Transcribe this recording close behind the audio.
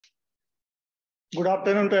Good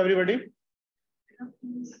afternoon to everybody.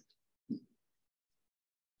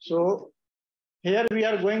 So here we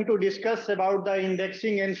are going to discuss about the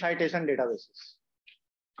indexing and citation databases.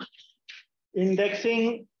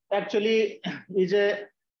 Indexing actually is a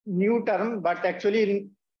new term, but practically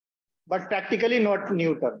not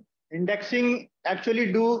new term. Indexing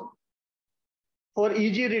actually do for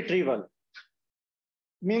easy retrieval.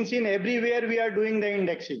 Means in everywhere we are doing the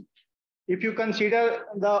indexing. If you consider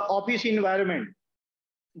the office environment,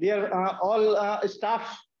 there all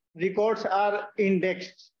staff records are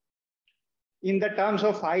indexed in the terms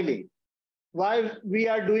of filing. Why we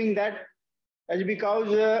are doing that? Is because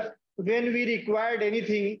when we required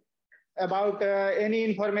anything about any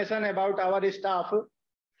information about our staff,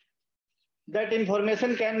 that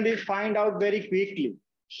information can be find out very quickly.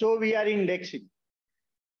 So we are indexing.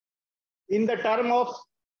 In the term of,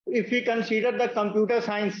 if we consider the computer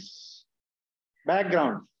science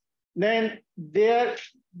background, then the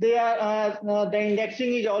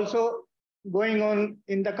indexing is also going on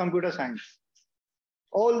in the computer science.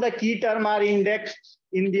 All the key terms are indexed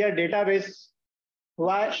in their database.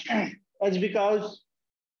 Why? As because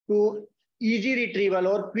to easy retrieval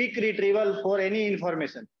or quick retrieval for any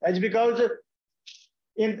information. As because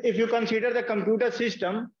if you consider the computer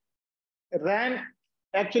system, RAM,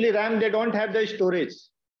 they don't have the storage.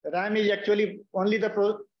 RAM is actually only the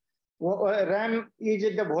RAM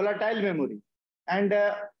is the volatile memory, and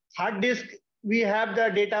hard disk, we have the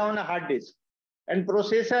data on a hard disk. And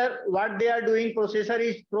processor, what they are doing, processor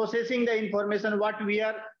is processing the information what we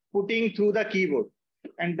are putting through the keyboard,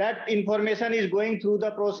 and that information is going through the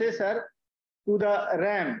processor to the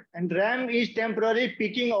RAM, and RAM is temporarily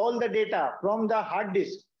picking all the data from the hard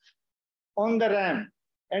disk on the RAM,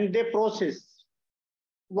 and they process.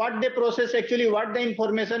 What they process, actually what the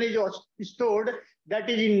information is stored, that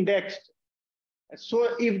is indexed.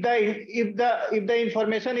 So if the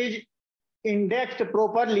information is indexed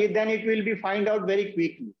properly, then it will be find out very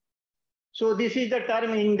quickly. So this is the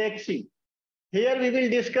term indexing. Here we will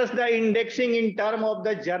discuss the indexing in term of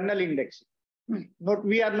the journal indexing.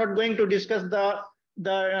 We are not going to discuss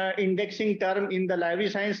the indexing term in the library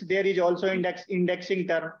science. There is also indexing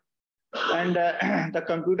term, and the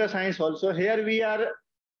computer science also. Here we are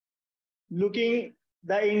looking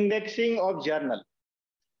the indexing of journal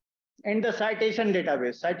and the citation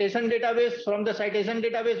database. From the citation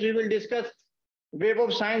database, we will discuss Web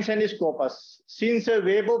of Science and Scopus. Since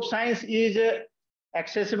Web of Science is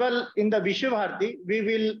accessible in the Vishwabharati, we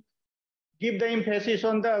will give the emphasis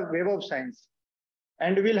on the Web of Science.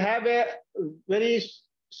 And we'll have a very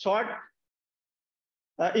short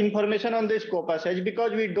information on the Scopus,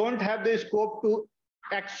 because we don't have the scope to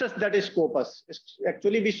access that Scopus.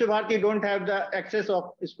 Actually, Vishwabharati don't have the access of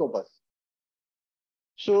Scopus.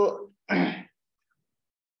 So,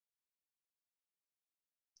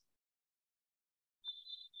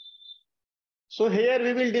 here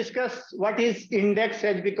we will discuss what is index,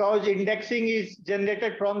 because indexing is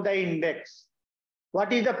generated from the index.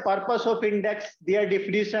 What is the purpose of index? Their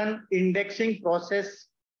definition, indexing process,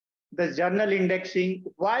 the journal indexing.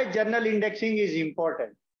 Why journal indexing is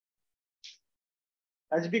important?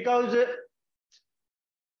 As because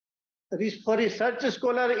for research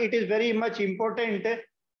scholar, it is very much important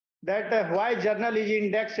that why journal is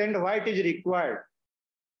indexed and why it is required.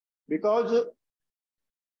 Because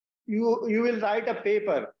you will write a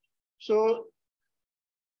paper. So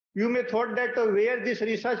you may thought that where this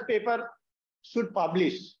research paper should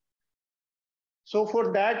publish. So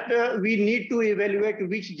for that, we need to evaluate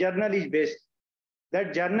which journal is best.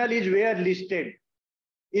 That journal is where listed,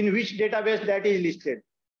 in which database that is listed.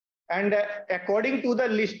 And according to the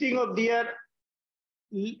listing of their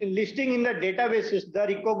listing in the databases, the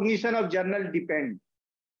recognition of journal depend.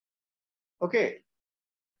 Okay.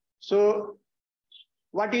 So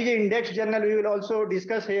what is an index journal? We will also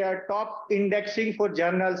discuss here. Top indexing for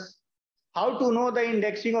journals. How to know the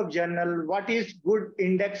indexing of journal? What is good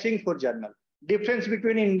indexing for journal? Difference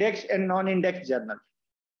between index and non-index journal.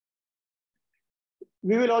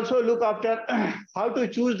 We will also look after how to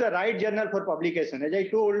choose the right journal for publication. As I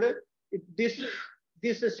told, this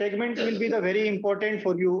segment will be the very important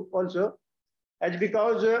for you also, as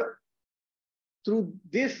because through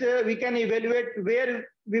this we can evaluate where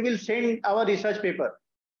we will send our research paper,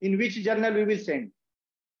 in which journal we will send.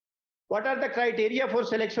 What are the criteria for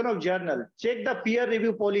selection of journal? Check the peer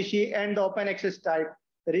review policy and the open access type,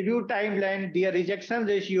 review timeline, their rejection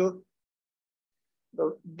ratio.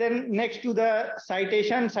 Then next to the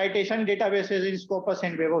citation databases in Scopus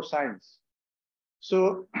and Web of Science.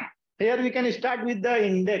 So here we can start with the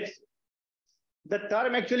index. The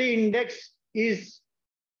term actually index is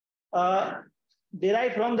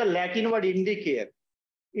derived from the Latin word indicare,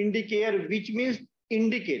 which means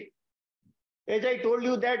indicate. As I told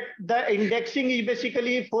you that the indexing is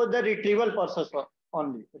basically for the retrieval process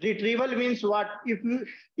only. Retrieval means what?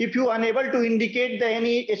 If you unable to indicate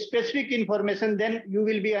any specific information, then you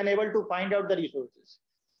will be unable to find out the resources.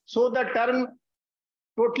 So the term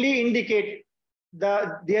totally indicate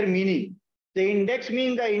their meaning. The index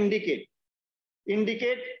means the indicate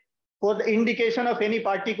for the indication of any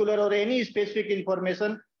particular or any specific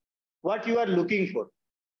information what you are looking for.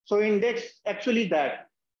 So index actually that.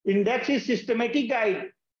 Index is systematic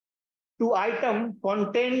guide to item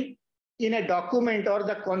contained in a document or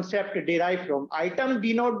the concept derived from. Item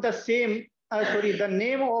denote the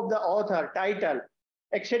name of the author, title,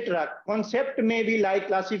 etc. Concept may be like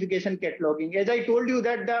classification, cataloging. As I told you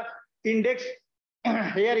that the index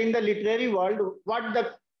here in the literary world, what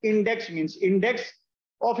the index means. Index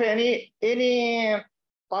of any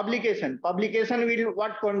publication. Publication will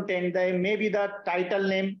what contain? Maybe the title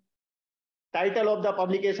name, title of the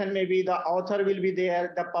publication, maybe the author will be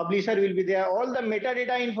there, the publisher will be there, all the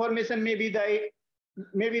metadata information may be the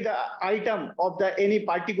item of the any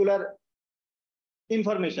particular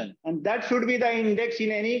information, and that should be the index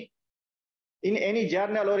in any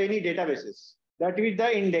journal or any databases. That is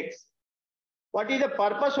the index. What is the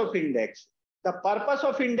purpose of index? The purpose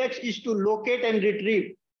of index is to locate and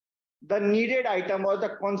retrieve the needed item or the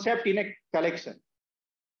concept in a collection.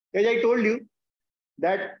 As I told you,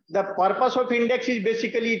 that the purpose of index is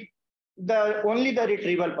basically only the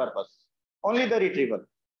retrieval purpose, only the retrieval.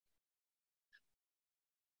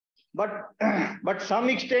 But some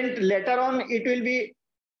extent later on it will be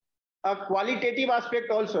a qualitative aspect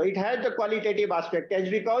also. It has the qualitative aspect, as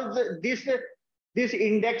because this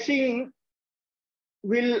indexing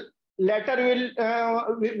will later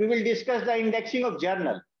we will discuss the indexing of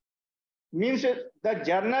journal. Means the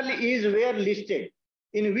journal is where listed,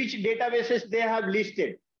 in which databases they have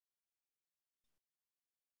listed.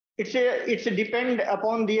 It's depend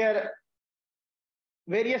upon their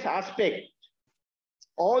various aspects.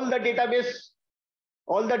 All the databases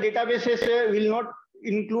will not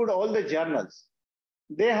include all the journals.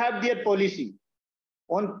 They have their policy.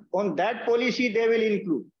 On that policy they will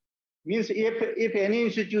include. Means if any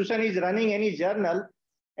institution is running any journal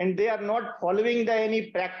and they are not following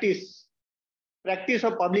any practice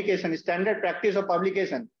of publication, standard practice of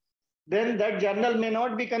publication, then that journal may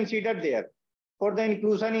not be considered there for the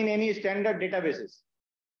inclusion in any standard databases.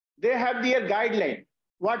 They have their guideline.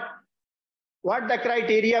 What the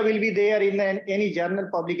criteria will be there in any journal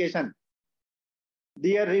publication.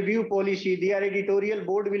 Their review policy, their editorial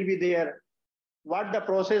board will be there. What the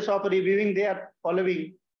process of reviewing they are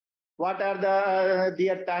following. What are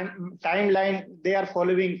their timeline they are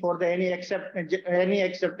following for the any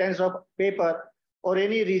acceptance of paper or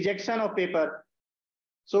any rejection of paper.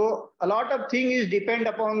 So a lot of things depend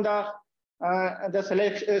upon the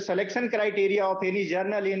selection criteria of any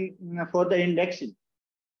journal for the indexing.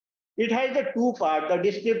 It has the two parts, the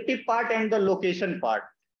descriptive part and the location part.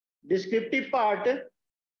 Descriptive part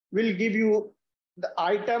will give you the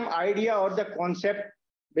item, idea, or the concept,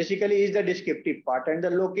 basically is the descriptive part. And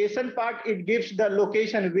the location part, it gives the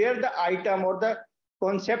location where the item or the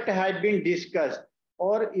concept has been discussed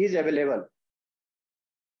or is available.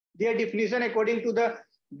 Their definition according to the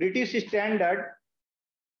British Standard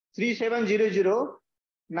 3700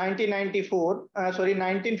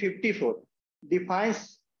 1954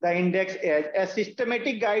 defines the index as a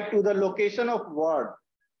systematic guide to the location of word,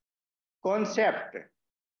 concept,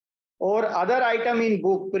 or other item in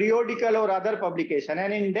book, periodical, or other publication.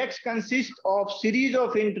 An index consists of series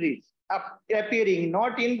of entries appearing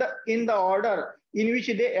not in the order in which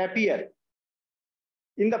they appear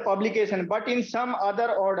in the publication, but in some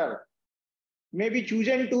other order, may be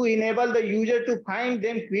chosen to enable the user to find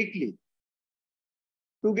them quickly,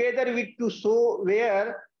 together with to show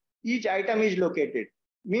where each item is located.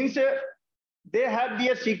 Means they have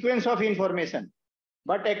their sequence of information,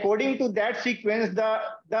 but according to that sequence, the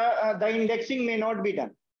indexing may not be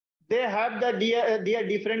done. They have their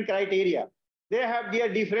different criteria. They have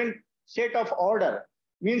their different set of order.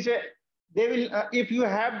 Means they will, if you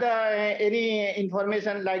have any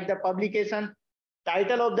information like the publication,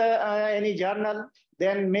 title of any journal,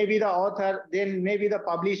 then maybe the author, then maybe the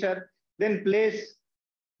publisher, then place.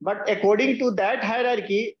 But according to that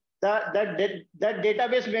hierarchy, that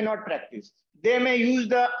database may not practice. They may use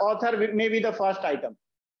the author, maybe the first item.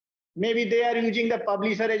 Maybe they are using the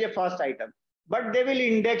publisher as a first item. But they will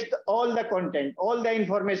index all the content, all the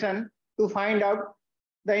information to find out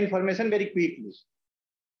the information very quickly.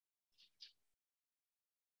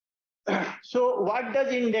 So what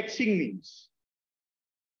does indexing means?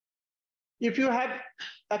 if you have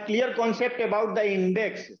a clear concept about the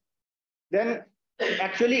index, then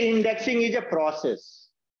actually indexing is a process.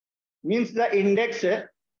 Means the index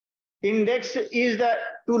is the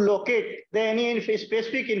to locate the any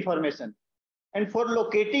specific information. And for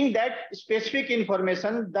locating that specific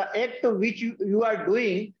information, the act which you are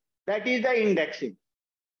doing, that is the indexing.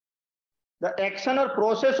 The action or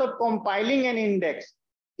process of compiling an index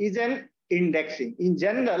is an indexing. In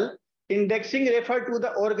general, indexing refers to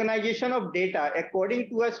the organization of data according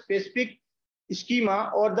to a specific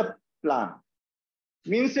schema or the plan.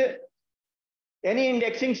 Means any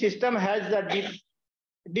indexing system has the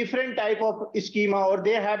different type of schema, or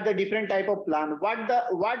they have the different type of plan.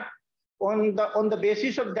 What on the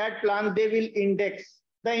basis of that plan they will index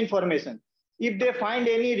the information. If they find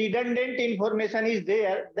any redundant information is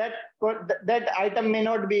there, that item may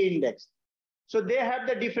not be indexed. So they have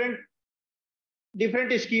the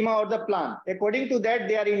different schema or the plan. According to that,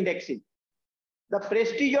 they are indexing. The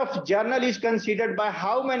prestige of journal is considered by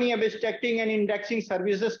how many abstracting and indexing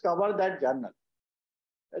services cover that journal.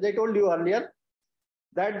 As I told you earlier,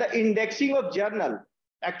 that the indexing of journal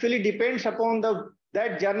actually depends upon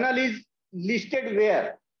that journal is listed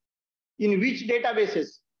where, in which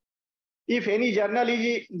databases. If any journal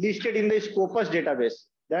is listed in the Scopus database,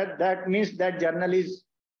 that means that journal is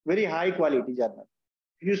very high quality journal.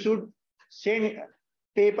 You should send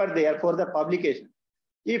paper there for the publication.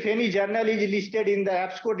 If any journal is listed in the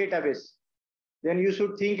APSCO database, then you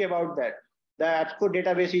should think about that. The APSCO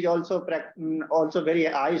database is also very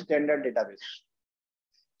high standard database.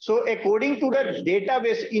 So according to the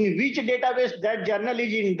database, in which database that journal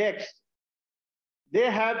is indexed, they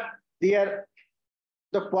have the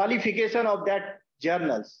qualification of that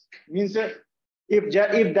journals. Means if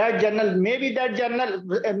that journal, maybe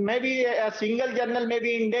a single journal may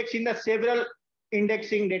be indexed in the several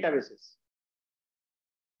indexing databases.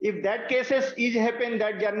 If that cases is happen,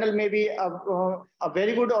 that journal may be a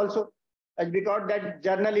very good also, because that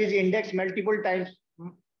journal is indexed multiple times,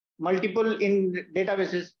 multiple in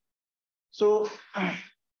databases. So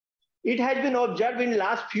it has been observed in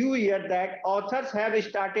last few years that authors have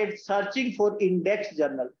started searching for index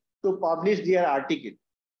journal to publish their article.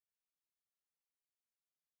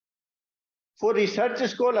 For research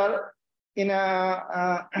scholar, at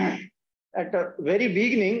the very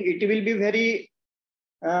beginning, it will be very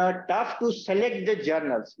tough to select the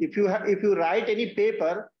journals. If you write any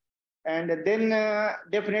paper, and then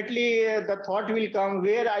definitely the thought will come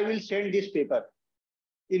where I will send this paper,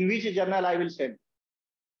 in which journal I will send.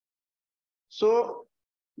 So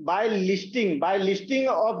by listing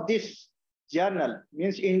of this journal,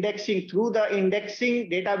 means indexing through the indexing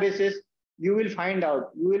databases, you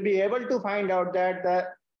will be able to find out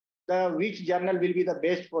that which journal will be the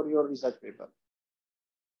best for your research paper.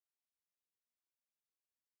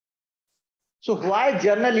 So why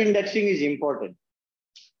journal indexing is important?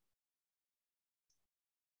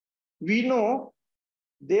 We know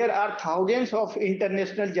there are thousands of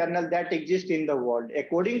international journals that exist in the world.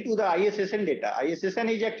 According to the ISSN data, ISSN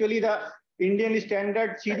is actually the Indian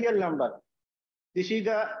Standard Serial Number. This is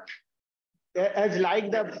as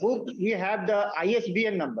like the book, we have the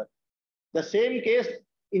ISBN number. The same case,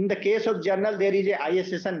 in the case of journal, there is a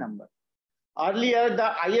ISSN number. Earlier,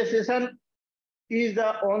 the ISSN is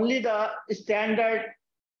only the standard,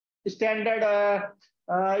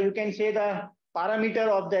 you can say the parameter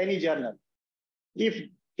of any journal. If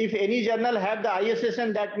any journal have the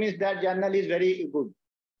ISSN, that means that journal is very good.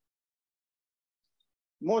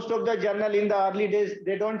 Most of the journal in the early days,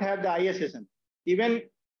 they don't have the ISSN. Even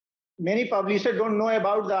many publishers don't know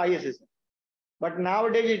about the ISSN. But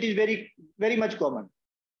nowadays it is very, very much common.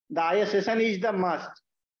 The ISSN is the must.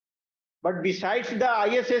 But besides the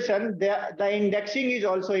ISSN, the indexing is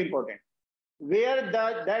also important. Where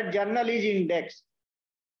that journal is indexed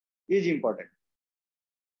is important.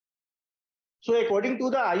 So according to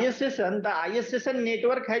the ISSN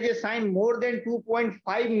network has assigned more than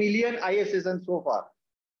 2.5 million ISSN so far.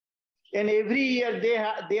 And every year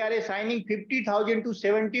they are assigning 50,000 to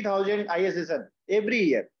 70,000 ISSN every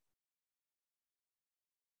year.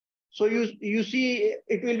 So you see,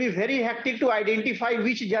 it will be very hectic to identify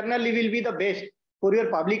which journal will be the best for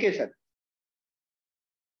your publication.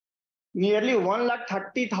 Nearly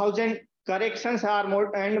 130,000 corrections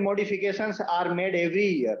and modifications are made every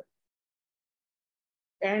year.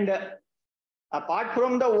 And apart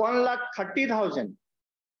from the 130,000,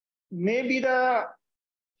 maybe the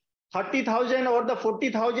 30,000 or the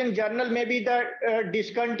 40,000 journal may be the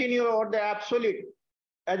discontinued or the obsolete,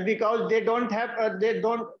 as because they don't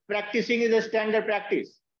practicing is a standard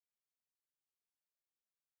practice.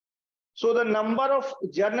 So the number of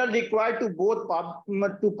journal required to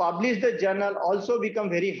to publish the journal also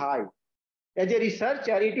become very high. As a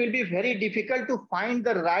researcher, it will be very difficult to find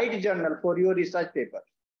the right journal for your research paper.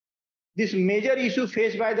 This major issue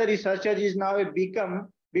faced by the researchers is now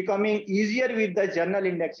becoming easier with the journal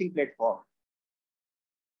indexing platform.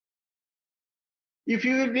 If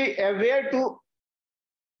you will be aware to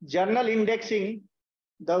journal indexing,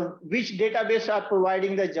 which database are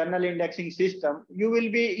providing the journal indexing system, you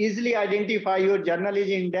will be easily identify your journal is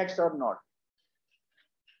indexed or not.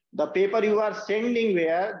 The paper you are sending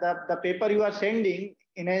the paper you are sending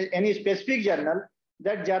in any specific journal,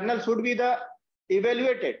 that journal should be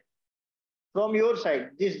evaluated from your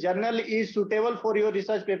side. This journal is suitable for your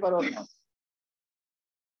research paper or not.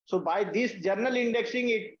 So by this journal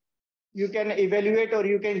indexing, you can evaluate or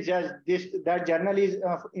you can judge that journal is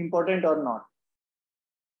important or not.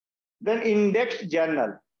 Then indexed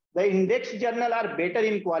journal. The indexed journal are better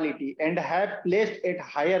in quality and have placed at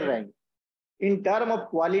higher rank in terms of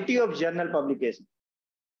quality of journal publication.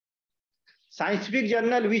 Scientific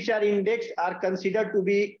journal which are indexed are considered to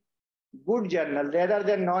be good journal rather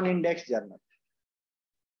than non-indexed journal.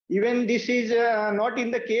 Even this is not in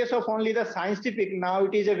the case of only the scientific. Now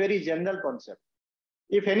it is a very general concept.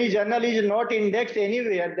 If any journal is not indexed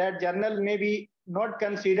anywhere, that journal may be not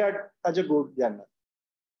considered as a good journal.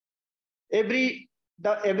 Every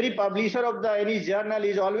publisher of any journal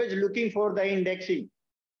is always looking for the indexing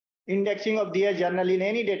of their journal in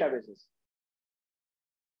any databases.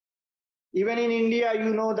 Even in India,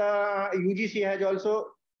 you know, the UGC has also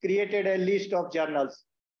created a list of journals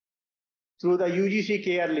through the UGC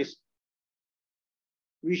care list.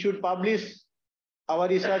 We should publish our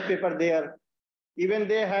research paper there. Even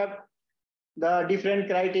they have the different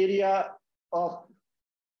criteria of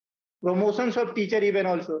promotions of teacher even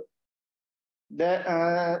also.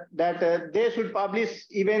 That they should publish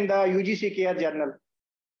even the UGC care journal.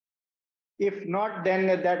 If not, then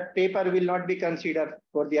that paper will not be considered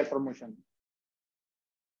for their promotion.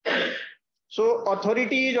 So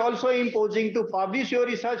authority is also imposing to publish your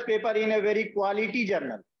research paper in a very quality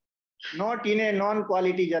journal, not in a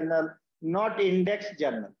non-quality journal, not indexed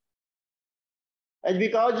journal. As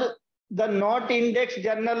because the not indexed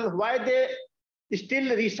journal, why they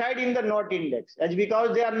still reside in the not index? As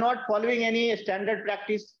because they are not following any standard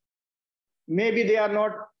practice. Maybe they are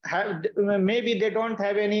not maybe they don't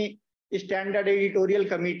have any standard editorial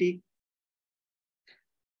committee.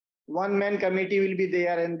 One-man committee will be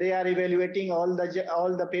there and they are evaluating all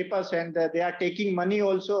the papers, and they are taking money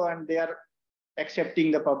also, and they are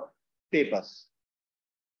accepting the papers.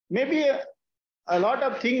 Maybe a lot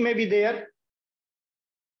of things may be there.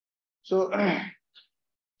 So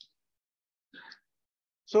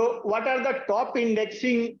what are the top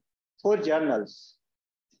indexing for journals?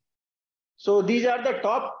 So these are the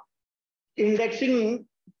top indexing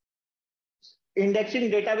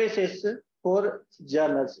databases for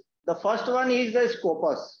journals. The first one is the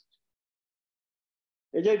Scopus.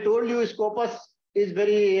 As I told you, Scopus is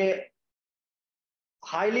very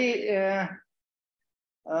highly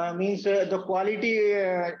means the quality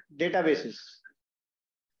databases.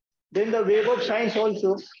 Then the Web of Science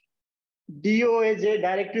also, DOAJ,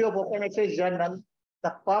 Directory of Open Access Journal,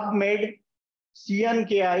 the PubMed,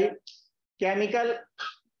 CNKI, Chemical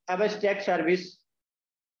Abstract Service,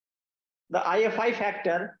 the IFI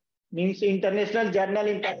factor, means International Journal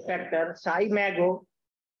Impact Factor, SciMago,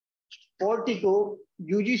 Portico,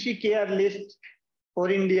 UGC Care List for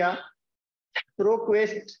India,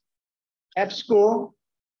 ProQuest, EBSCO,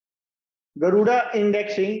 Garuda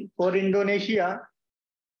Indexing for Indonesia,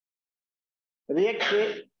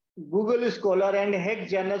 React, Google Scholar, and Hex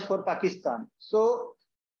Journals for Pakistan. So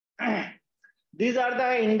these are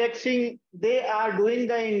the indexing, they are doing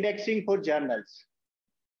the indexing for journals.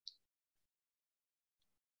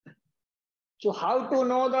 So how to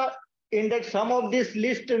know the index? Some of this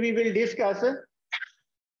list we will discuss.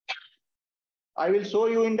 I will show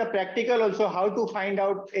you in the practical also how to find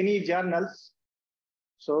out any journals.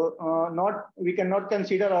 So we cannot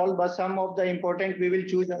consider all, but some of the important we will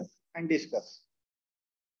choose and discuss.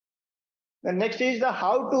 The next is the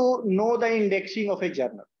how to know the indexing of a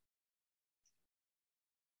journal.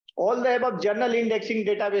 All the above journal indexing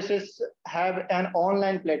databases have an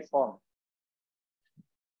online platform.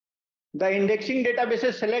 The indexing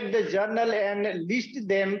databases select the journal and list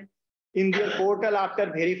them in their portal after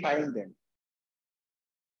verifying them.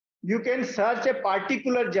 You can search a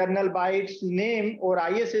particular journal by its name or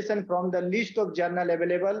ISSN from the list of journal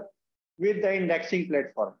available with the indexing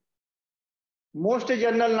platform. Most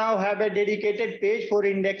journals now have a dedicated page for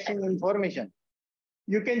indexing information.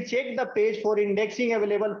 you can check the page for indexing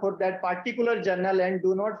available for that particular journal and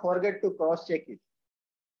do not forget to cross-check it.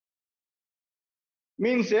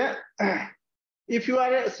 Means if you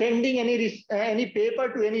are sending any paper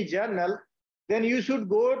to any journal, then you should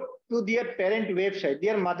go to their parent website,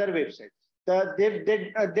 their mother website.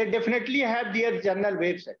 They definitely have their journal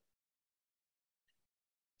website.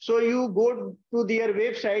 So you go to their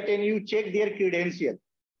website and you check their credential,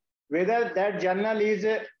 whether that journal is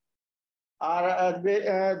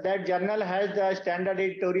that journal has the standard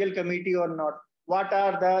editorial committee or not. What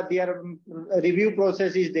are their review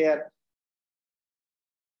process is there?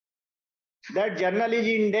 That journal is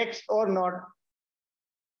indexed or not?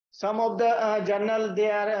 Some of the journal they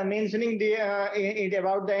are mentioning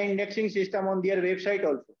about the indexing system on their website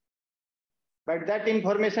also, but that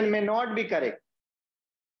information may not be correct.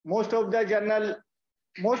 Most of the journal,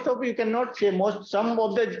 most of you cannot say most.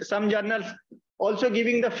 Some journals also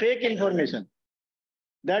giving the fake information.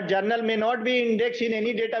 That journal may not be indexed in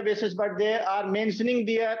any databases, but they are mentioning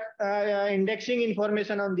their indexing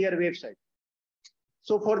information on their website.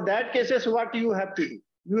 So for that cases, what you have to do?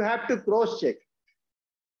 You have to cross-check.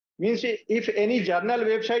 Means if any journal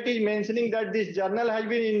website is mentioning that this journal has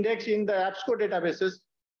been indexed in the APSCO databases,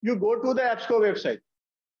 you go to the APSCO website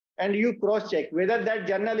and you cross-check whether that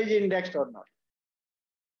journal is indexed or not.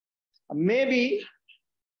 Maybe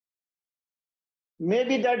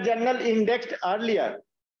that journal indexed earlier.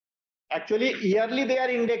 Actually, yearly they are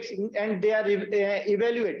indexing and they are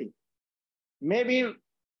evaluating. Maybe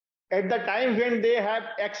at the time when they have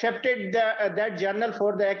accepted that journal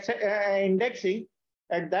for the indexing,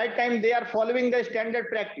 at that time they are following the standard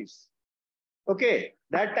practice. Okay,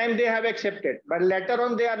 that time they have accepted, but later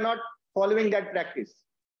on they are not following that practice.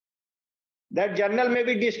 That journal may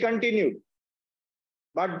be discontinued,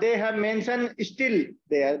 but they have mentioned still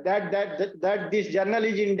there that this journal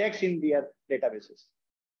is indexed in their databases.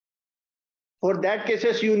 For that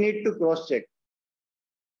cases, you need to cross-check.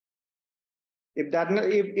 If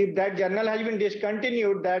that journal has been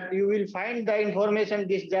discontinued, that you will find the information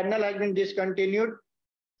this journal has been discontinued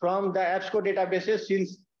from the APSCO databases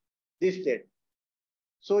since this date.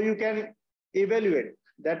 So you can evaluate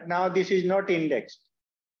that now this is not indexed.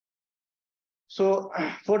 So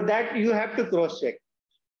for that, you have to cross-check.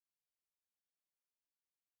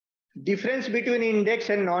 Difference between index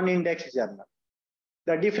and non-index journal.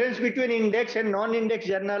 The difference between index and non-index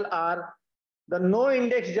journal are the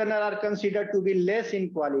no-index journal are considered to be less in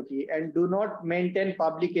quality and do not maintain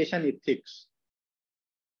publication ethics.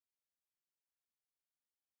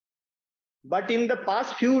 But in the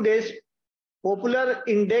past few days, popular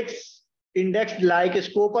indexed like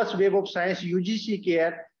Scopus Web of Science, UGC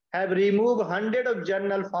Care have removed hundreds of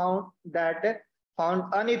journals found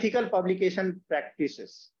unethical publication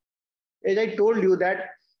practices. As I told you that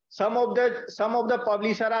some of the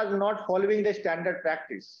publishers are not following the standard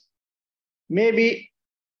practice. Maybe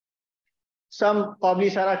some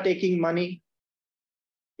publishers are taking money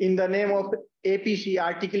in the name of APC,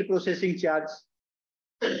 article processing charge.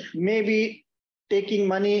 Maybe taking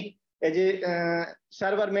money as a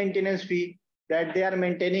server maintenance fee that they are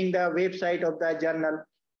maintaining the website of the journal.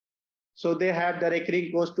 So they have the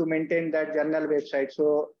recurring cost to maintain that journal website.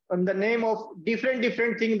 So on the name of different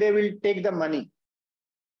things, they will take the money.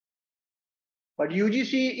 But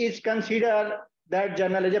UGC is considered that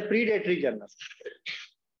journal as a predatory journal.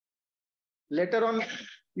 Later on,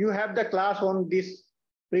 you have the class on these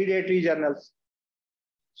predatory journals.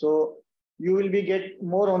 So you will be get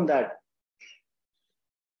more on that.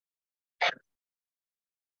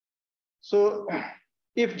 So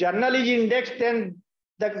if journal is indexed, then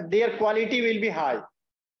their quality will be high.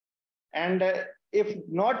 And if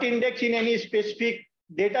not indexed in any specific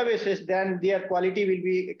databases, then their quality will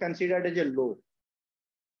be considered as a low.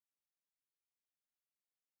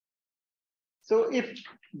 So if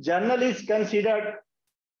journal is considered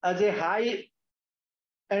as a high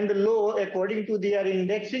and low according to their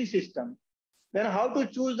indexing system, then how to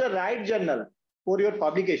choose the right journal for your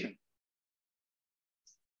publication?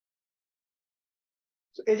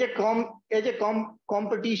 So as a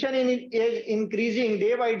competition is increasing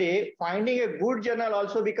day by day, finding a good journal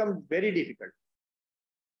also becomes very difficult.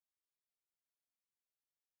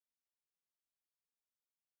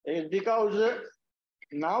 It's because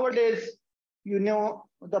nowadays, you know,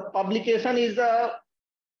 the publication is a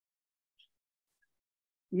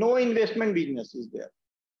no investment business is there.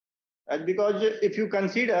 And because if you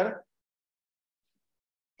consider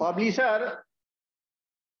publisher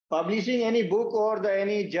publishing any book or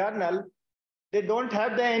any journal, they don't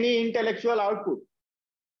have any intellectual output.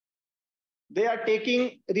 They are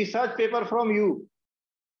taking research paper from you.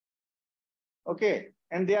 Okay,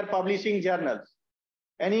 and they are publishing journals.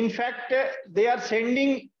 And in fact, they are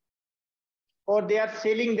sending or they are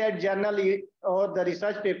selling that journal or the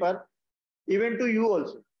research paper even to you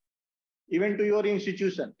also, even to your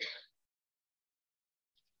institution.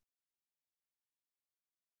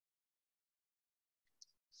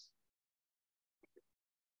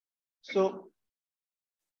 So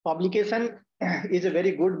publication is a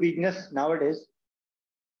very good business nowadays.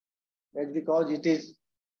 That's because it is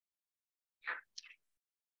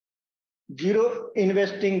zero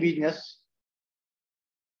investing business.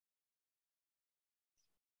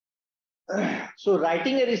 So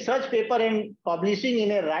writing a research paper and publishing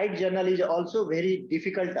in a right journal is also very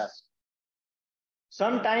difficult task.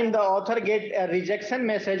 Sometimes the author get a rejection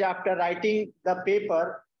message after writing the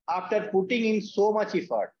paper, after putting in so much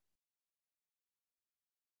effort.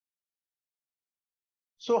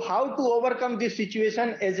 So how to overcome this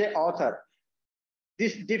situation as an author?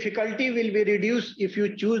 This difficulty will be reduced if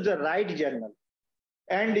you choose the right journal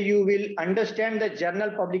and you will understand the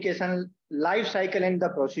journal publication life cycle and the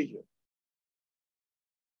procedure.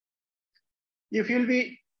 If you'll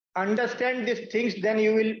be understand these things, then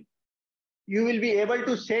you will be able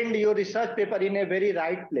to send your research paper in a very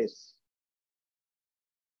right place.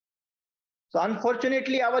 So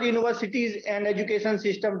unfortunately, our universities and education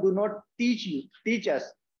system do not teach us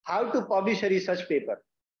how to publish a research paper,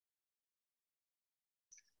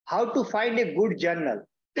 how to find a good journal.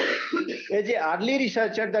 As an early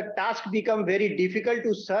researcher, the task becomes very difficult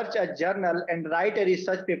to search a journal and write a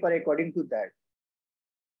research paper according to that.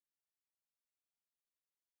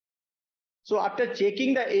 So after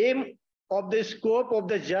checking the aim of the scope of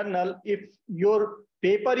the journal, if your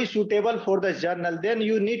paper is suitable for the journal, then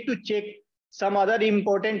you need to check some other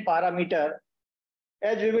important parameter,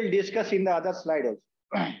 as we will discuss in the other slide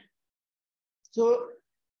also. So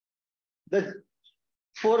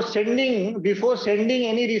before sending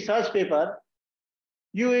any research paper,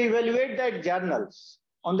 you evaluate that journals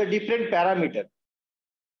on the different parameter,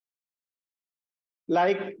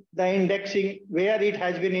 like the indexing, where it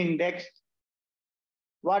has been indexed,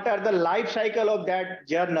 what are the life cycle of that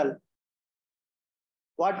journal,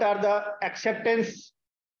 what are the acceptance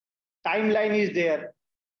timeline is there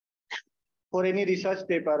for any research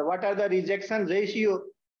paper, what are the rejection ratio,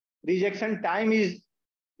 rejection time is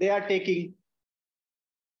they are taking.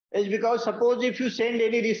 It's because suppose if you send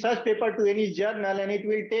any research paper to any journal and it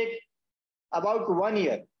will take about 1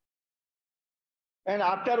 year. And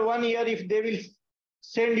after 1 year, if they will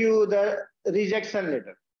send you the rejection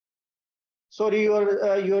letter, sorry,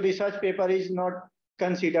 your research paper is not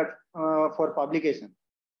considered for publication.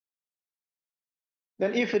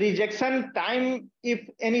 Then if rejection time, if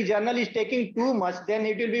any journal is taking too much, then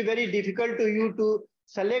it will be very difficult to you to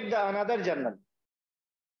select another journal.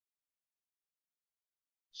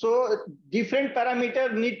 So different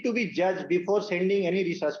parameters need to be judged before sending any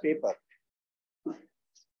research paper.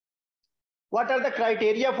 What are the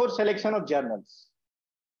criteria for selection of journals?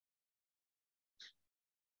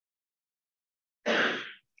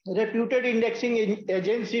 Reputed indexing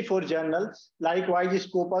agency for journals, likewise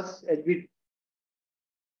Scopus, as we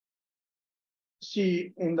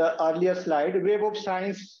see in the earlier slide, Web of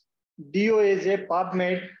Science, DOAJ,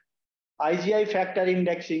 PubMed, IGI factor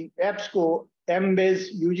indexing, EBSCO,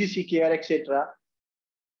 MBase, UGC Care, etc.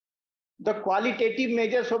 The qualitative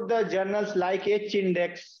measures of the journals like H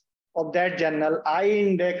index of that journal, I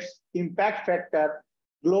index, impact factor,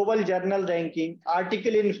 global journal ranking,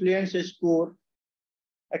 article influence score,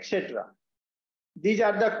 etc. These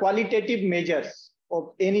are the qualitative measures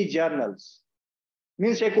of any journals.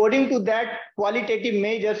 Means according to that qualitative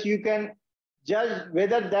measures, you can judge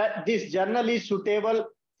whether this journal is suitable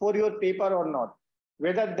for your paper or not,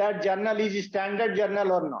 whether that journal is a standard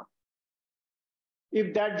journal or not.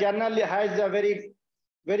 If that journal has a very,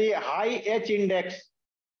 very high H index,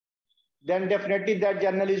 then definitely that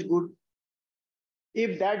journal is good.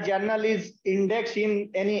 If that journal is indexed in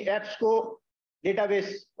any EBSCO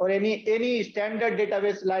database or any standard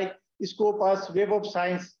database like Scopus, Web of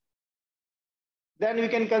Science, then we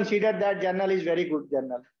can consider that journal is very good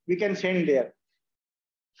journal. We can send there.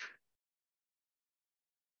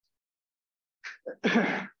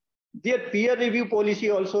 Their peer review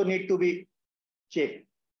policy also need to be checked.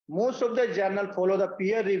 Most of the journal follow the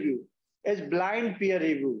peer review as blind peer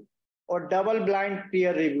review or double blind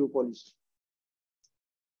peer review policy.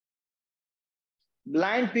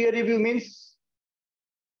 Blind peer review means,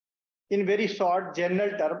 in very short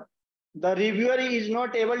general term, the reviewer is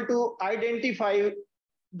not able to identify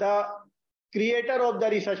the creator of the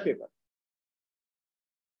research paper.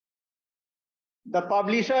 The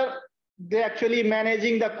publisher, they actually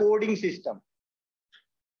managing the coding system.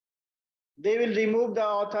 they will remove the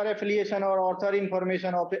author affiliation or author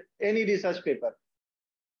information of any research paper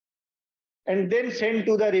and then send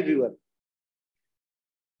to the reviewer,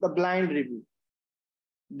 the blind review.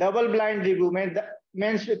 Double blind review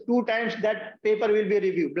means 2 times that paper will be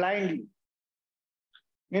reviewed blindly,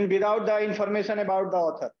 means without the information about the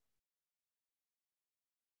author.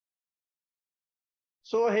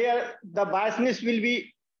 So here the biasness will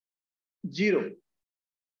be 0.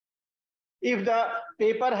 If the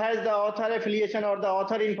paper has the author affiliation or the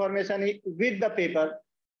author information with the paper,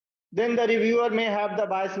 then the reviewer may have the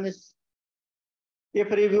biasness. If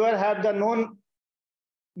reviewer have the known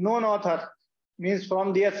author, means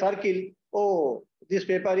from their circle, oh, this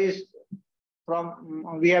paper is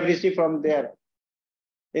from, we have received from there,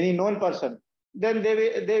 any known person, then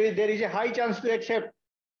there is a high chance to accept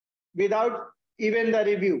without even the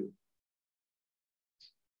review.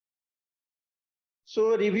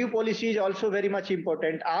 So review policy is also very much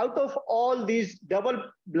important. Out of all these, double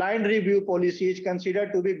blind review policy is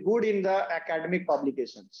considered to be good in the academic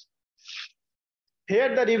publications.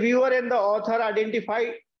 Here the reviewer and the author identify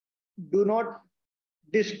do not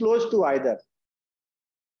disclose to either.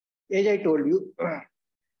 As I told you,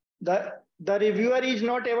 the reviewer is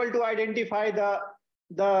not able to identify the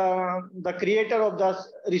creator of the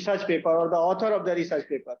research paper or the author of the research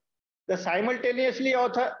paper. The simultaneously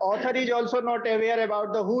author is also not aware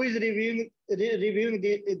about the who is reviewing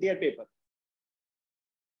their paper.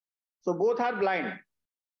 So both are blind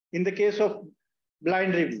in the case of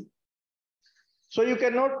blind review. So you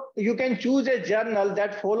can choose a journal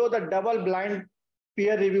that follow the double blind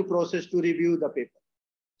peer review process to review the paper.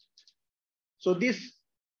 So this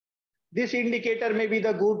indicator may be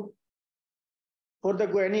the good for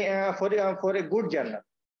a good journal.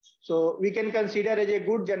 So we can consider as a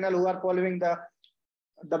good journal who are following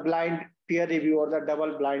the blind peer review or the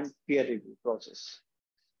double blind peer review process.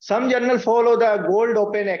 Some journals follow the gold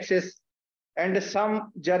open access and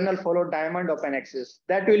some journal follow diamond open access.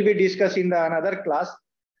 That will be discussed in another class,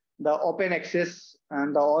 the open access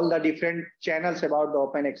and all the different channels about the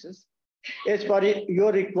open access. As per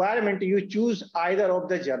your requirement, you choose either of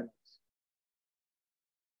the journals.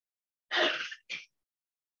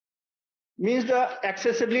 Means the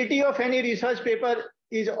accessibility of any research paper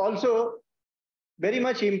is also very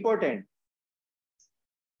much important.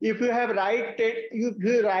 If you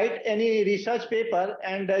write any research paper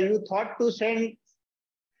and you thought to send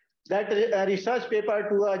that research paper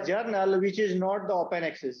to a journal which is not the open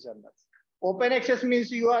access journal. Open access means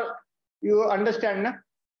you understand, na?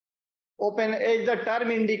 Open, as the term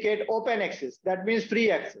indicate, open access. That means free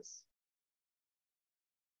access.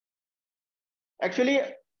 Actually,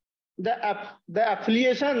 the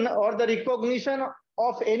affiliation or the recognition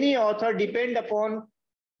of any author depend upon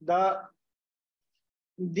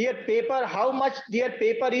their paper, how much their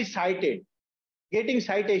paper is cited, getting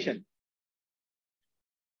citation.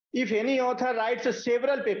 If any author writes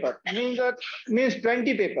several papers, means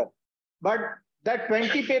 20 paper, but that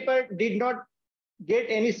 20 paper did not get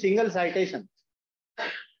any single citation,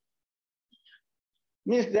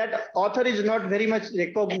 means that author is not very much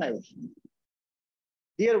recognized.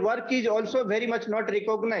 Their work is also very much not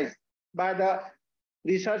recognized by the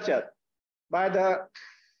researcher, by the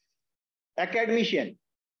academician.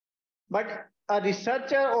 But a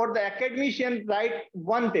researcher or the academician write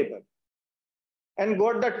one paper and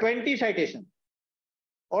got the 20 citation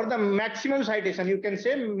or the maximum citation, you can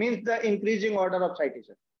say, means the increasing order of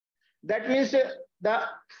citation. That means the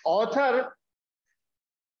author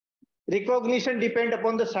recognition depends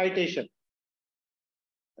upon the citation.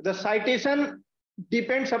 The citation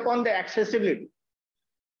depends upon the accessibility.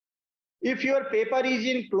 If your paper is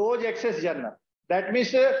in closed access journal, that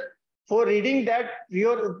means for reading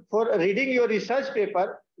your research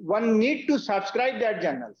paper, one need to subscribe that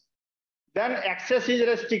journal. Then access is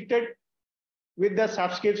restricted with the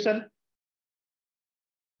subscription.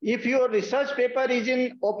 If your research paper is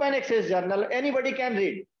in open access journal, anybody can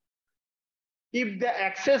read. If the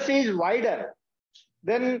access is wider,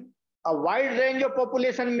 then a wide range of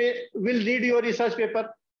population will read your research paper.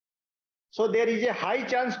 So there is a high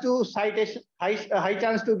chance to high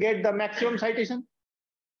chance to get the maximum citation.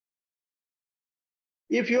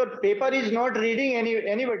 If your paper is not reading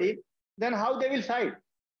anybody, then how they will cite?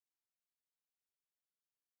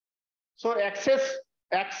 So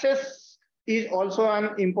access is also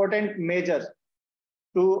an important measure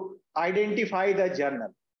to identify the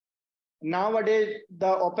journal. Nowadays,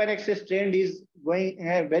 the open access trend is going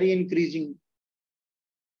very increasing.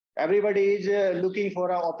 Everybody is looking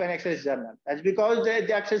for an open access journal. That's because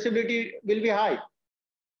the accessibility will be high.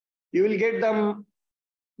 You will get them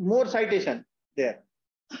more citation there.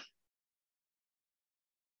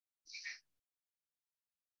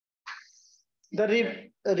 The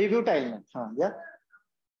review time. Yeah.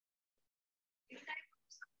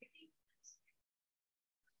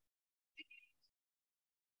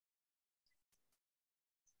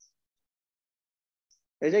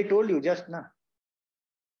 As I told you just now.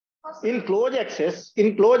 In closed access,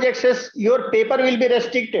 your paper will be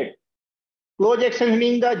restricted. Closed access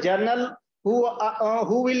means the journal who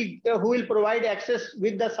will provide access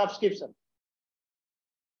with the subscription.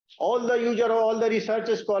 All the user or all the research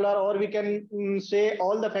scholar, or we can say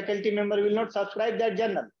all the faculty member will not subscribe that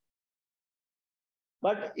journal.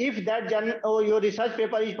 But if that journal or your research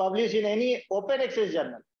paper is published in any open access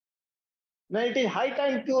journal, then it is high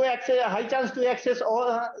chance to access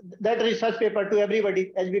all that research paper to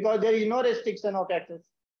everybody, as because there is no restriction of access.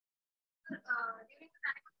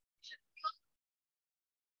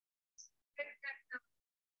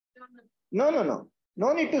 No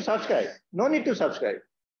need to subscribe. No need to subscribe.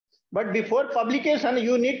 But before publication,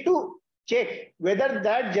 you need to check whether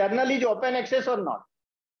that journal is open access or not.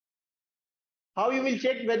 How you will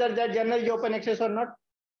check whether that journal is open access or not?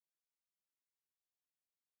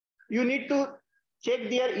 You need to check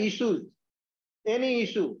their issues, any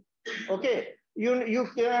issue. Okay,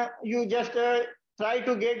 you just try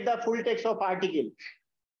to get the full text of article.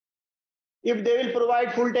 If they will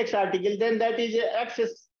provide full text article, then that is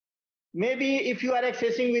access. Maybe if you are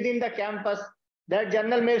accessing within the campus, that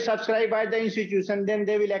journal may subscribe by the institution, then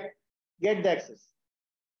they will get the access.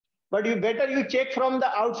 But you better check from the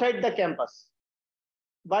outside the campus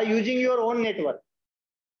by using your own network.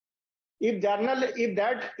 In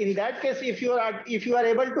that case, if you are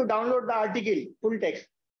able to download the article full text,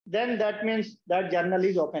 then that means that journal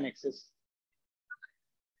is open access.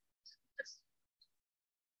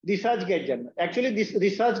 ResearchGate journal. Actually, this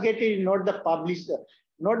ResearchGate is not the publisher.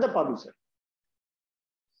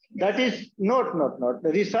 That is not.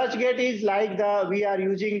 The ResearchGate is like we are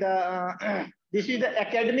using the this is the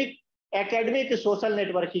academic social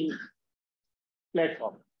networking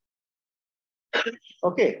platform.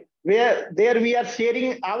 Okay, where there we are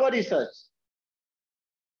sharing our research.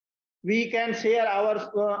 We can share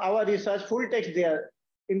our research full text there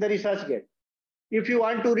in the ResearchGate. If you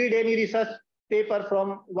want to read any research paper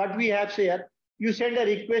from what we have shared, you send a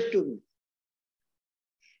request to me.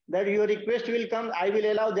 That your request will come, I will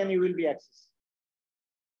allow, then you will be accessed.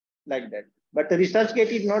 Like that. But the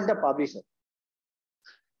ResearchGate is not the publisher.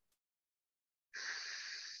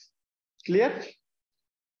 Clear?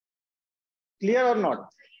 Clear or not?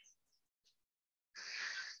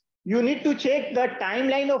 You need to check the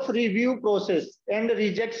timeline of review process and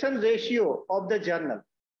rejection ratio of the journal.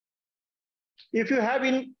 If you have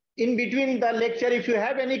in between the lecture, if you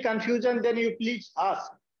have any confusion, then you please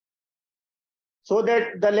ask, so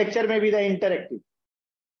that the lecture may be the interactive.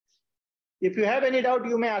 If you have any doubt,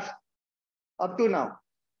 you may ask up to now.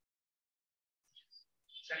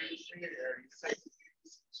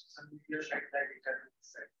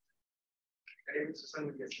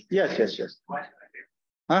 Yes.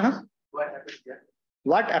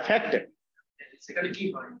 What affected?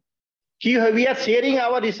 We are sharing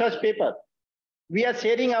our research paper. We are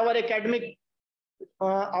sharing our academic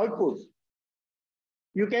outputs.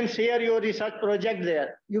 You can share your research project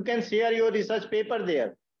there. You can share your research paper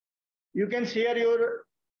there. You can share your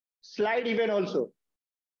slide even also.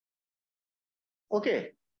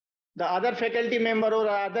 Okay. The other faculty member or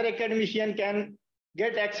other academician can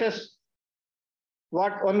get access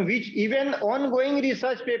on which even ongoing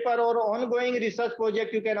research paper or ongoing research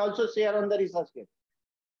project you can also share on the ResearchGate.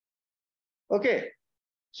 Okay.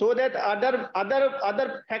 So that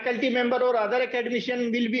other faculty member or other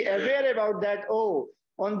academician will be aware about that. Oh,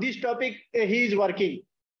 on this topic he is working.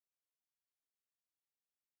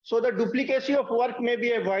 So the duplication of work may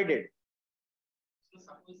be avoided. So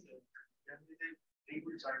suppose there is a very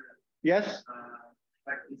good journal. Yes.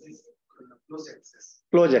 But this is closed access.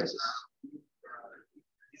 Closed access.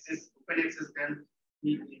 This is open access, then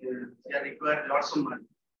we require lots of money.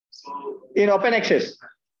 So in open access,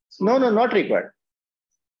 so, no, not required.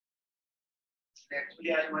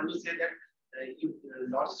 Actually, I want to say that if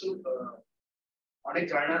lots of on a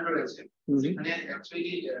journal রয়েছে, সেখানে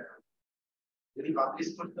actually যদি publish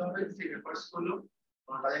করতে হবে সেই records গুলো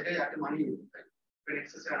তাদেরকে আগে মানি নিতে হয় ওপেন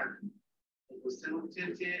অ্যাক্সেসে আনতে। কোশ্চেন হচ্ছে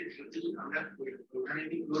যে যদি আমরা ওখানে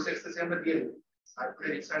যদি ক্লোজ অ্যাক্সেসে আমরা দিয়ে দেব তারপরে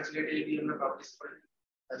রিসার্চগেটে যদি আমরা পাবলিশ করি,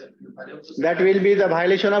 that will be the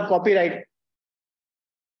violation of copyright.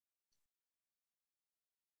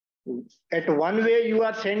 At one way you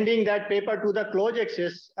are sending that paper to the closed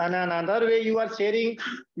access, and another way you are sharing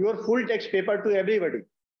your full text paper to everybody.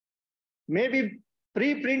 Maybe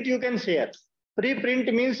preprint you can share. Preprint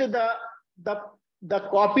means the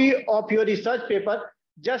copy of your research paper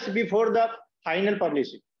just before the final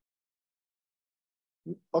publishing.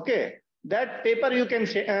 Okay, that paper you can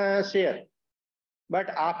share, but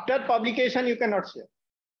after publication you cannot share.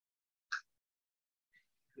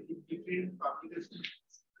 Different publication,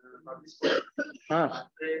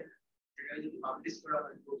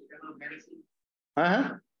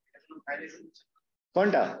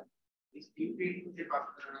 কোনটা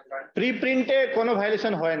প্রিপ্রিন্টে কোনো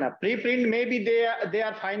violation হয় না প্রিপ্রিন্ট maybe they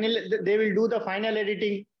are final they will do the final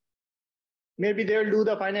editing maybe they will do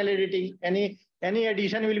the final editing any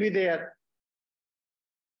addition will be there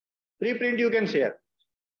preprint you can share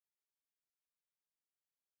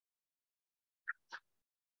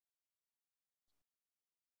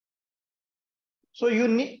so you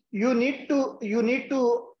need to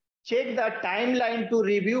check the timeline to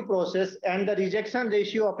review process and the rejection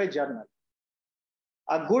ratio of a journal.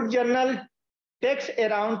 A good journal takes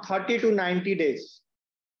around 30 to 90 days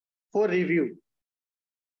for review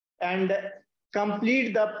and complete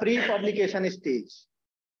the pre-publication stage.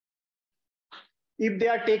 If they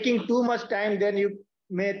are taking too much time, then you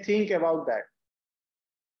may think about that.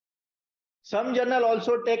 Some journal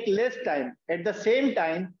also take less time. At the same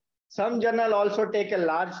time, some journal also take a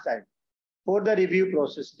large time for the review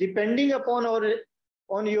process. Depending upon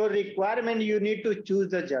on your requirement, you need to choose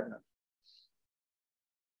the journal.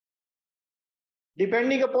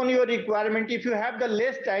 Depending upon your requirement, if you have the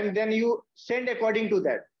less time, then you send according to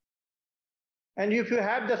that. And if you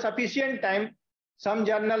have the sufficient time, some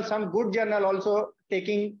good journal also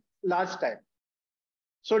taking large time.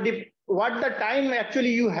 So what the time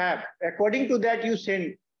actually you have, according to that you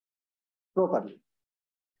send properly.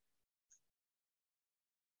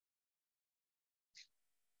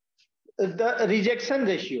 The rejection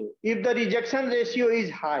ratio. If the rejection ratio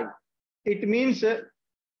is high, it means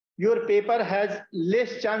your paper has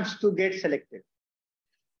less chance to get selected.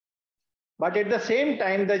 But at the same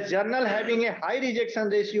time, the journal having a high rejection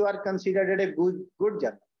ratio are considered a good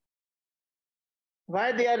journal.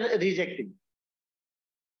 Why they are rejecting?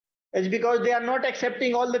 It's because they are not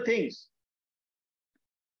accepting all the things.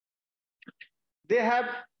 They have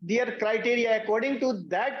their criteria. According to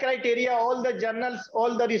that criteria, all the journals,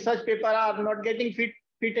 all the research paper are not getting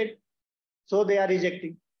fitted. So they are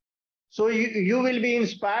rejecting. So you will be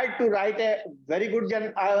inspired to write a very good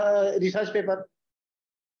research paper.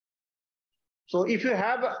 So if you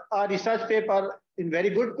have a research paper in very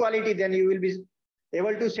good quality, then you will be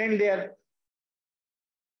able to send there.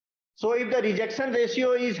 So if the rejection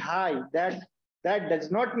ratio is high, that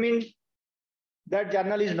does not mean that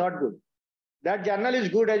journal is not good. That journal is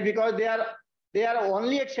good because they are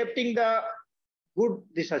only accepting the good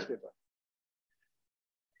research paper.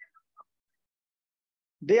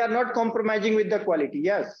 They are not compromising with the quality.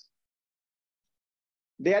 Yes,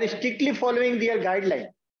 they are strictly following their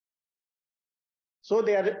guideline. So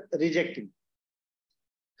they are rejecting.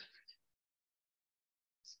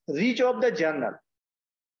 Reach of the journal.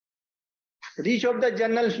 Reach of the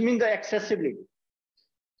journals means the accessibility.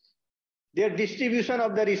 Their distribution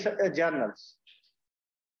of the journals.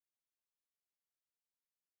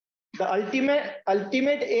 The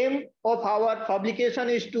ultimate aim of our publication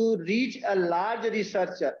is to reach a large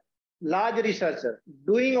researcher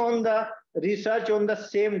doing on the research on the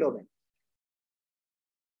same domain.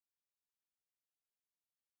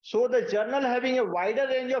 So the journal having a wider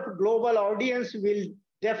range of global audience will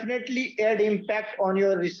definitely add impact on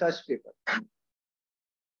your research paper.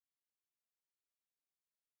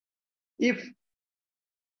 If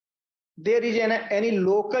there is any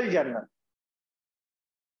local journal,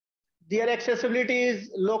 their accessibility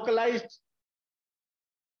is localized.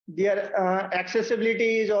 Their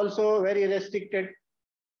accessibility is also very restricted.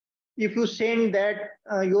 If you send that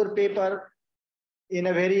your paper in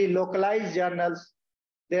a very localized journals,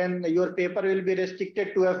 then your paper will be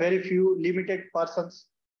restricted to a very few limited persons,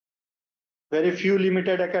 very few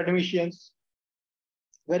limited academicians,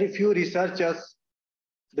 very few researchers.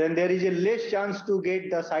 Then there is a less chance to get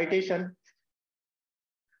the citation.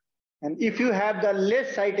 And if you have the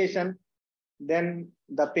less citation, then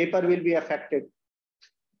the paper will be affected,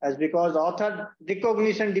 as because author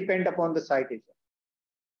recognition depend upon the citation.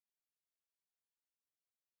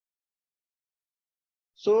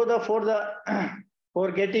 So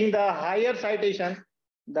for getting the higher citation,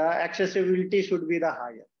 the accessibility should be the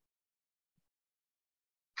higher.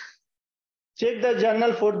 Check the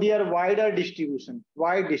journal for their wide distribution.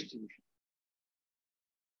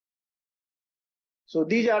 So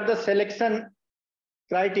these are the selection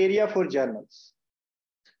criteria for journals.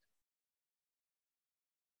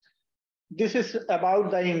 This is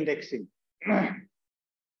about the indexing.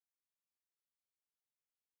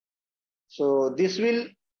 So this will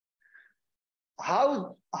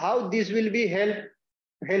how this will be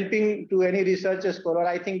helping to any research scholar,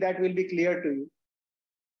 I think that will be clear to you.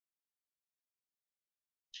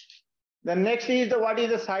 The next is what is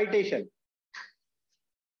the citation.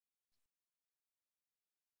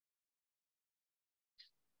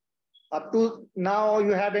 Up to now,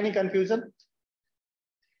 you have any confusion?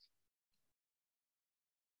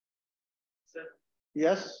 Sir,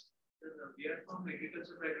 yes. We are from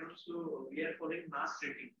agriculture background, so we are following mass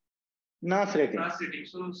rating. Mass rating. Mass rating.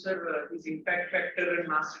 So, sir, this impact factor and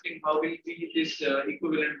mass rating, how will be this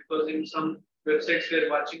equivalent? Because in some websites we are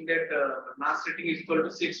watching that mass rating is equal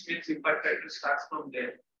to 6, means impact factor starts from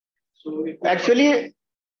there. So, actually,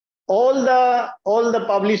 all the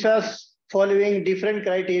publishers following different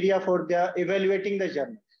criteria for their evaluating the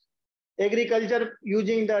journal. Agriculture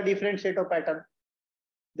using the different set of pattern.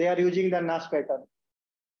 They are using the NAS pattern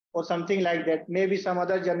or something like that. Maybe some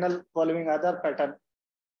other journal following other pattern.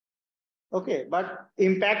 Okay, but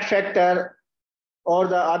impact factor or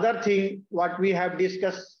the other thing what we have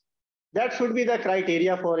discussed, that should be the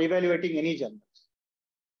criteria for evaluating any journals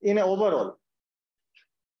in overall.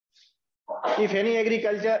 If any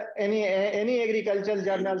agricultural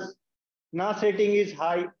journals NAS rating is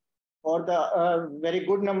high or the very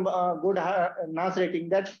good NAS rating,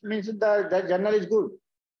 that means the journal is good.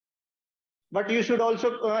 But you should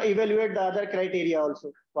also evaluate the other criteria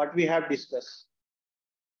also, what we have discussed.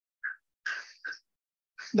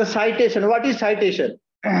 The citation, what is citation?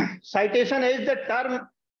 Citation is the term,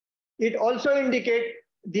 it also indicates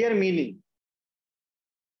their meaning.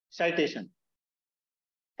 Citation.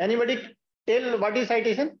 Anybody tell what is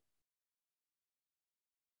citation?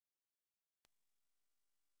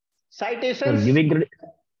 Citations. Giving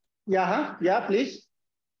yeah, please.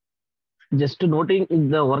 Just to noting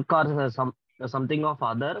the work or something of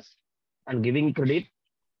others and giving credit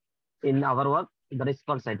in our work, that is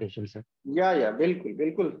called citation, sir. Yeah,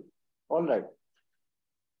 bilkul. All right.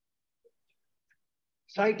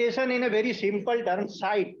 Citation in a very simple term,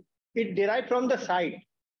 cite. It derived from the cite.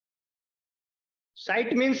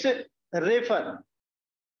 Cite means refer.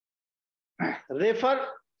 Refer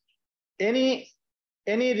any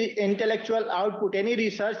intellectual output, any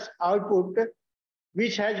research output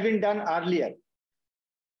which has been done earlier.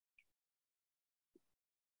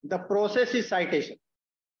 The process is citation.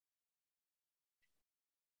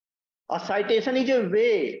 A citation is a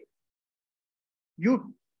way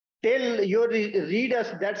you tell your readers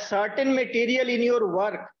that certain material in your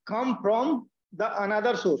work come from the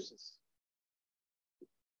another sources.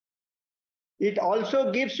 It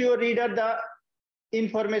also gives your reader the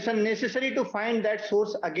information necessary to find that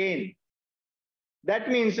source again. That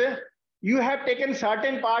means you have taken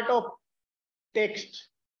certain part of text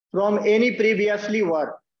from any previously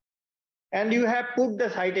work and you have put the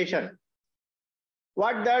citation.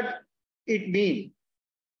 What that it mean?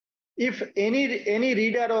 If any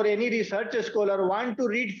reader or any research scholar want to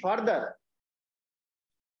read further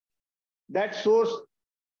that source,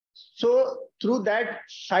 so through that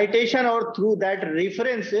citation or through that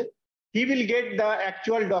reference, he will get the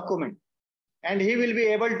actual document and he will be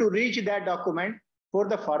able to reach that document for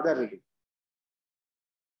the further reading.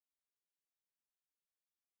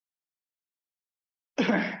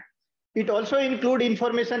 It also includes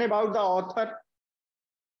information about the author,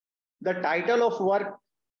 the title of work,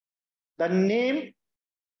 the name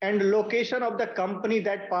and location of the company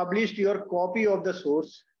that published your copy of the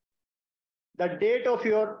source, the date of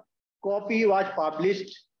your copy was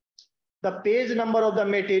published, the page number of the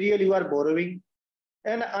material you are borrowing,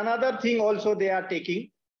 and another thing also they are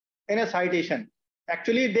taking in a citation.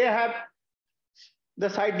 Actually, they have the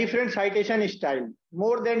different citation style.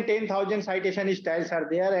 More than 10,000 citation styles are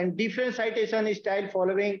there, and different citation style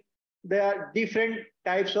following there are different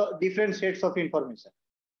types of different sets of information.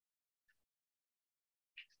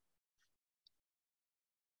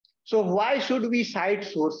 So why should we cite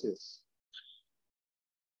sources?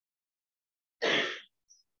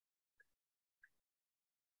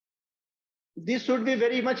 This should be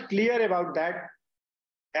very much clear about that.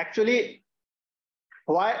 Actually,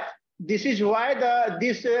 why this is why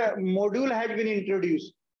this module has been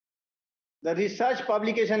introduced. The research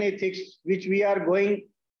publication ethics, which we are going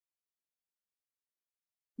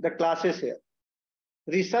the classes here.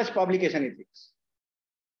 Research publication ethics.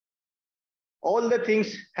 All the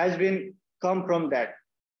things has been come from that.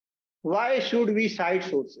 Why should we cite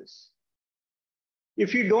sources?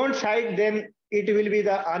 If you don't cite, then it will be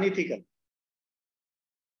the unethical.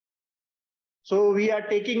 So we are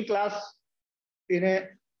taking class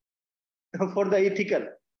for the ethical.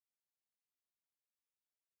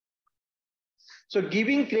 So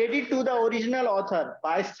giving credit to the original author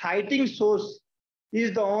by citing source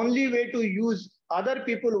is the only way to use other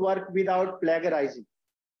people's work without plagiarizing.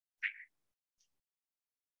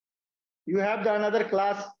 You have the another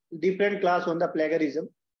class, different class on the plagiarism.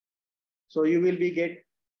 So you will be get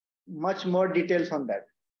much more details on that.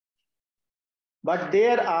 But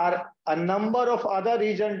there are a number of other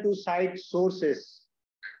reasons to cite sources.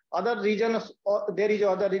 Other regions, there is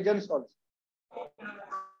other regions also.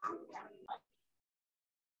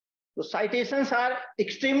 So citations are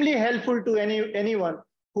extremely helpful to anyone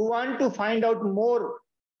who want to find out more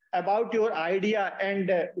about your idea and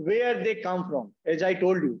where they come from, as I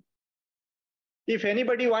told you. If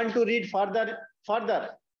anybody want to read further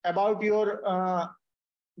about your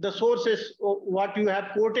the sources what you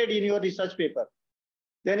have quoted in your research paper,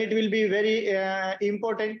 then it will be very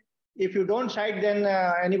important. If you don't cite, then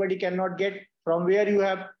anybody cannot get from where you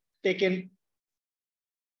have taken.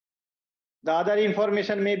 The other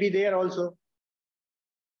information may be there also.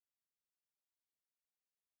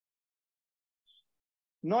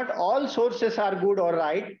 Not all sources are good or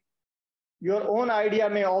right. Your own idea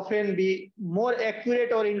may often be more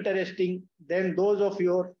accurate or interesting than those of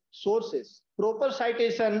your sources. Proper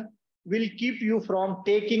citation will keep you from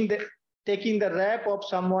taking the rap of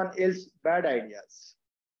someone else's bad ideas.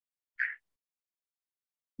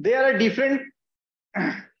 There are different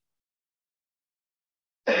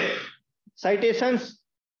citations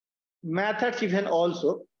methods even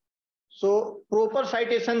also. So proper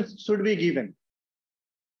citations should be given.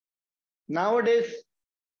 Nowadays,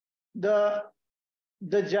 the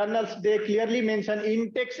journals, they clearly mention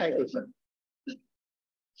in-text citation.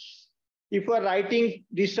 If you are writing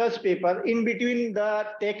research paper, in between the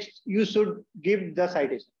text, you should give the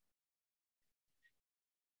citation.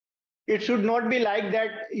 It should not be like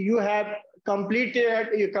that you have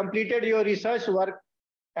completed your research work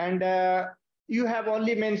and you have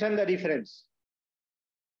only mentioned the reference.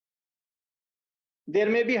 There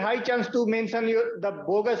may be high chance to mention the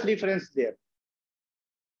bogus reference there,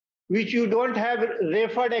 which you don't have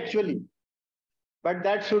referred actually, but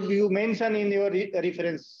that should you mention in your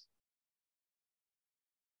reference.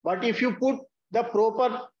 But if you put the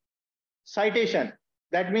proper citation,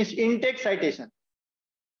 that means in-text citation,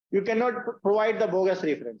 you cannot provide the bogus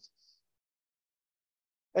references.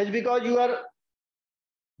 It's because you are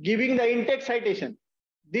giving the in-text citation.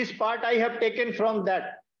 This part I have taken from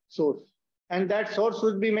that source, and that source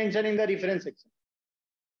should be mentioned in the reference section.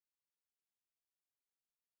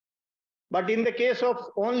 But in the case of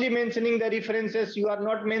only mentioning the references, you are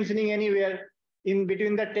not mentioning anywhere in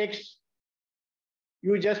between the text.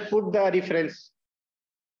 You just put the reference.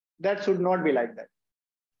 That should not be like that.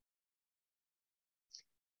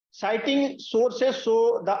 Citing sources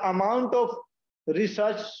show the amount of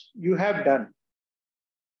research you have done.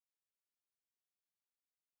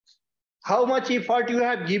 How much effort you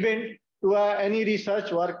have given to any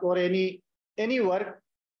research work or any work.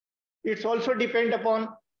 It's also depend upon,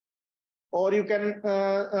 or you can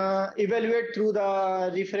evaluate through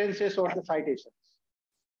the references or the citations.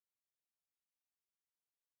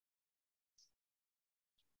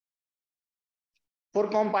 For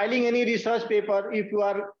compiling any research paper, if you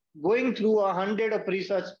are going through 100 of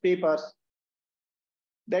research papers,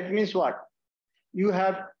 that means what? You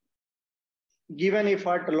have given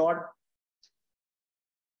effort a lot.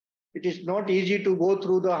 It is not easy to go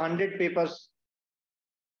through the 100 papers.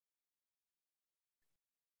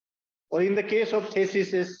 Or in the case of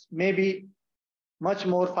theses, maybe much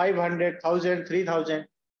more, 500, 1,000, 3,000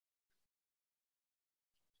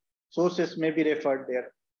 sources may be referred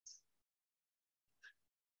there.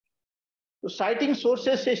 So citing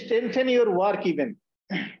sources strengthen your work even.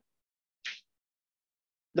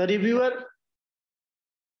 The reviewer,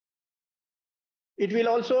 it will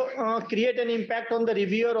also create an impact on the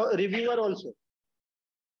reviewer also.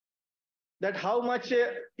 That how much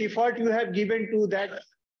effort you have given to that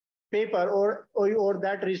paper or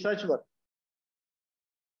that research work.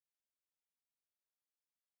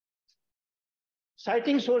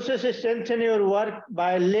 Citing sources strengthen your work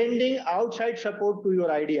by lending outside support to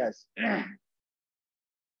your ideas.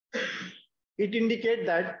 It indicates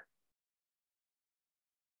that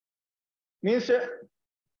means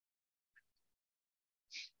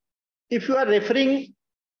if you are referring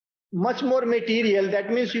much more material,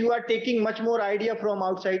 that means you are taking much more idea from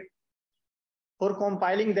outside for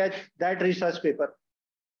compiling that research paper.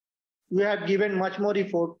 You have given much more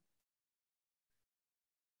effort.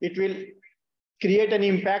 It will create an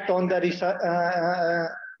impact on the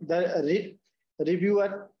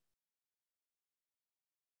reviewer.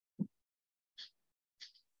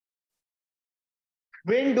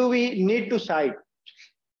 When do we need to cite?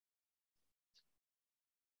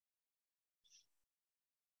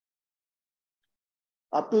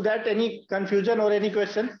 Up to that, any confusion or any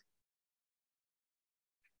question?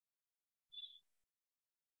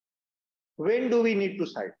 When do we need to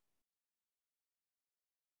cite?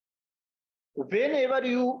 Whenever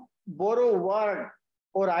you borrow word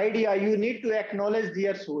or idea, you need to acknowledge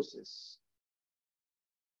their sources.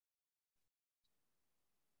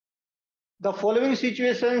 The following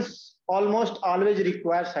situations almost always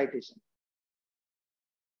require citation.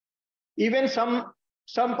 Even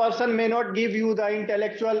some person may not give you the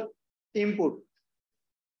intellectual input.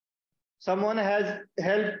 Someone has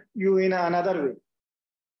helped you in another way.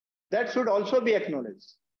 That should also be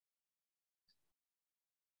acknowledged.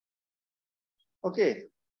 Okay.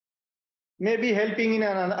 Maybe helping in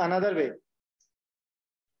another way.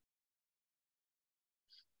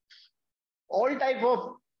 All type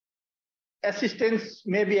of assistance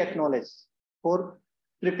may be acknowledged for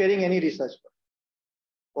preparing any research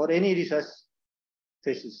or any research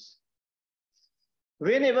thesis.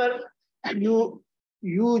 Whenever you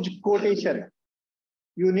use quotation,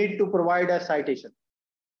 you need to provide a citation.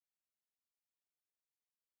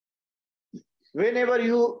 Whenever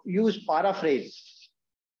you use paraphrase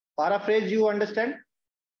you understand?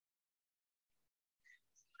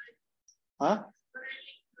 Huh?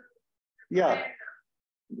 Yeah.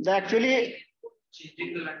 Actually,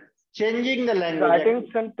 changing the language. Writing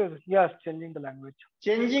sentence, yes, changing the language.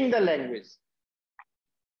 Changing the language.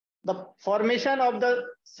 The formation of the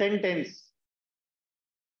sentence.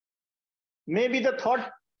 Maybe the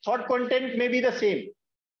thought content may be the same,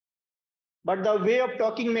 but the way of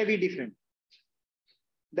talking may be different.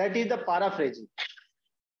 That is the paraphrasing.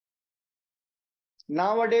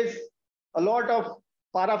 Nowadays, a lot of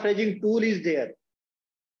paraphrasing tool is there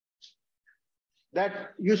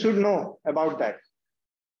that you should know about that.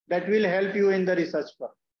 That will help you in the research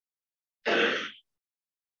work.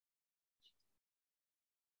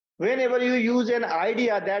 Whenever you use an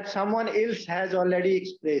idea that someone else has already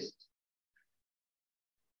expressed,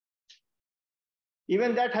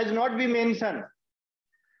 even that has not been mentioned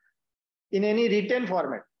in any written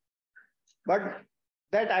format, but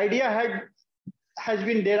that idea has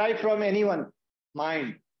been derived from anyone's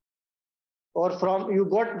mind, or from you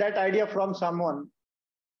got that idea from someone,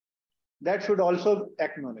 that should also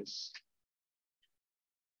acknowledge.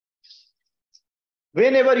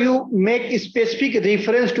 Whenever you make a specific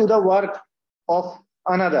reference to the work of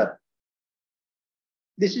another,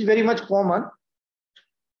 this is very much common.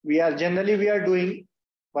 We are doing,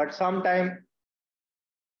 but sometimes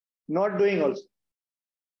not doing also.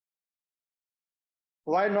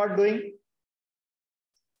 Why not doing?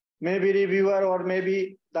 Maybe reviewer or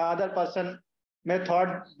maybe the other person may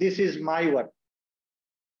thought this is my work.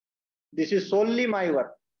 This is solely my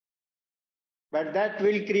work. But that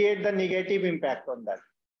will create the negative impact on that.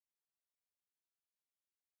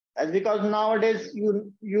 As because nowadays,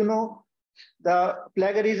 you know, the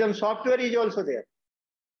plagiarism software is also there.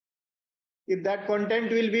 If that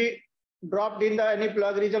content will be dropped in any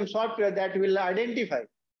plagiarism software, that will identify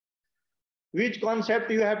which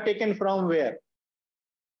concept you have taken from where.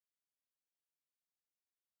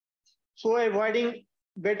 So avoiding,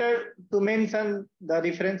 better to mention the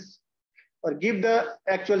reference or give the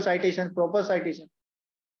actual citation, proper citation.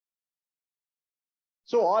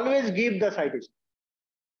 So always give the citation.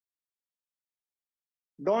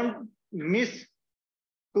 Don't miss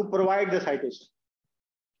to provide the citation.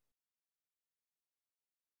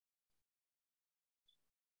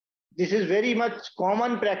 This is very much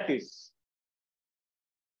common practice.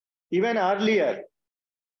 Even earlier,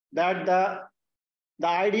 that the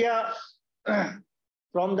idea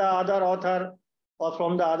from the other author or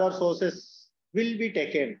from the other sources will be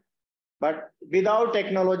taken, but without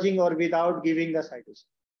acknowledging or without giving the citation.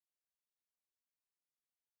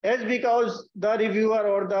 As because the reviewer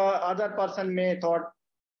or the other person may thought,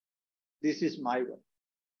 this is my work.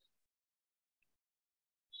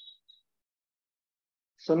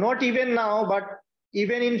 So not even now, but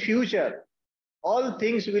even in future, all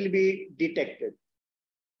things will be detected.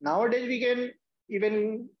 Nowadays, we can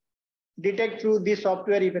even detect through this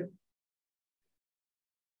software even.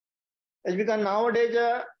 As because nowadays,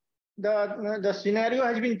 the scenario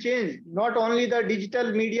has been changed. Not only the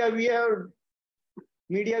digital media we are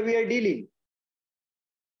dealing.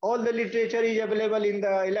 All the literature is available in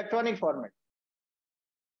the electronic format.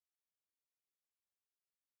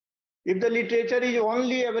 If the literature is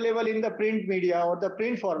only available in the print media or the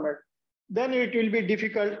print format, then it will be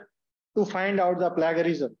difficult to find out the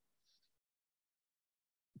plagiarism.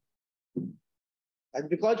 That's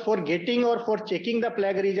because for getting or for checking the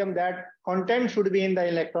plagiarism, that content should be in the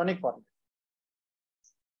electronic format.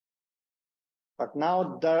 But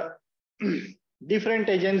now different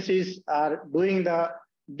agencies are doing the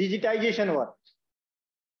digitization work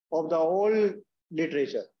of the old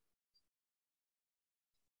literature.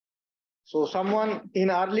 So someone in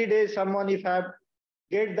early days, someone if have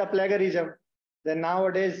get the plagiarism, then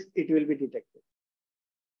nowadays it will be detected.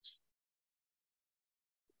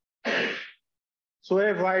 So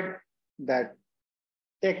avoid that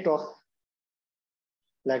act of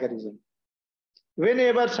plagiarism.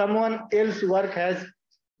 Whenever someone else's work has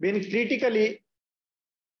been critically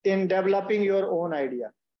in developing your own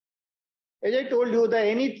idea. As I told you, that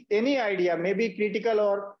any idea may be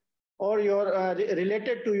critical or your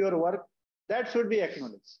related to your work, that should be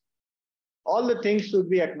acknowledged. All the things should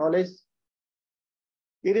be acknowledged,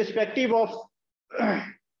 irrespective of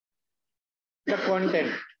the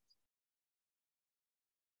content.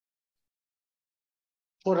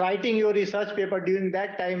 For writing your research paper during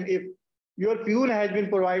that time, if your peon has been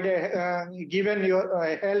provided, given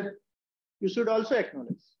your help, you should also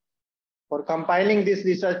acknowledge. For compiling this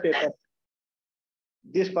research paper,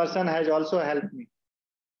 this person has also helped me.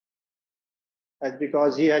 That's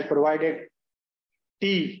because he has provided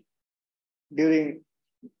tea during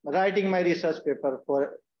writing my research paper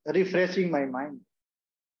for refreshing my mind.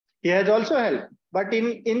 He has also helped, but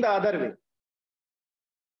in the other way.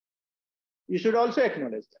 You should also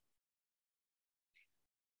acknowledge that.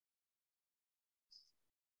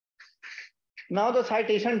 Now the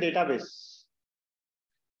citation database.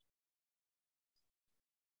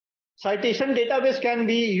 Citation database can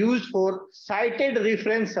be used for cited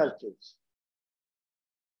reference searches.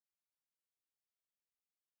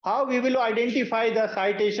 How we will identify the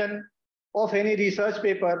citation of any research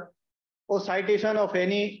paper or citation of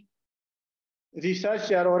any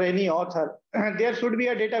researcher or any author? There should be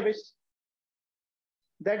a database.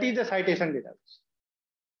 That is the citation database.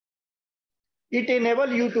 It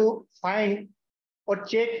enables you to find or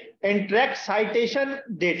check and track citation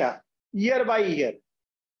data year by year,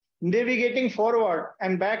 navigating forward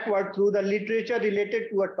and backward through the literature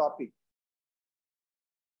related to a topic.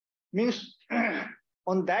 Means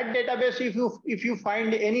on that database, if you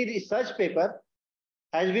find any research paper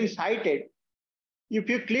has been cited, if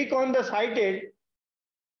you click on the cited,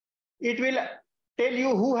 it will tell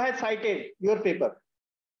you who has cited your paper.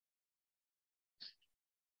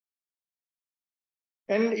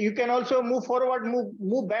 And you can also move forward,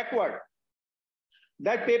 move backward.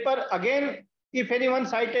 That paper, again, if anyone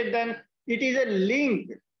cited, then it is a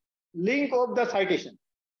link of the citation.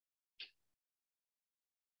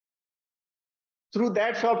 Through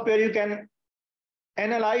that software, you can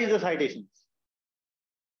analyze the citations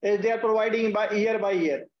as they are providing by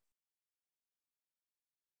year.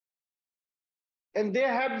 And they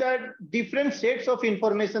have the different sets of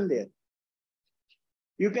information there.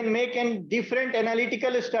 You can make a different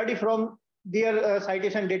analytical study from their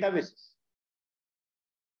citation databases.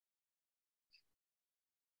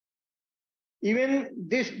 Even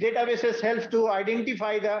this databases helps to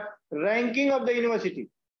identify the ranking of the university.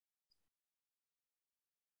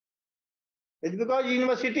 It's because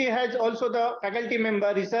university has also the faculty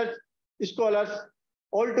member, research scholars,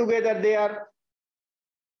 all together they are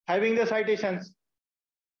having the citations.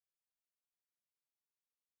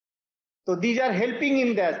 So these are helping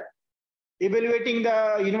in that, evaluating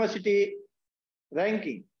the university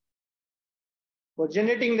ranking, for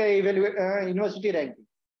generating the university ranking.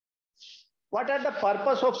 What are the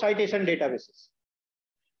purpose of citation databases?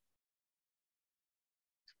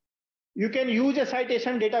 You can use a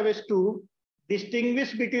citation database to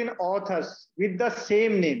distinguish between authors with the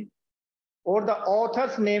same name or the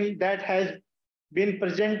author's name that has been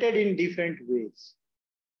presented in different ways.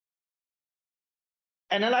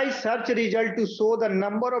 Analyze search result to show the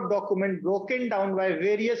number of documents broken down by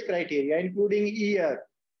various criteria, including year,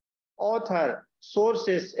 author,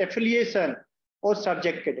 sources, affiliation, or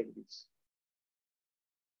subject categories.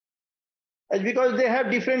 It's because they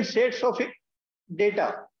have different sets of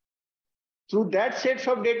data. Through that sets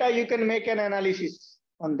of data, you can make an analysis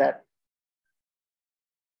on that.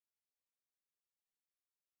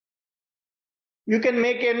 You can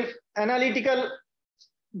make an analytical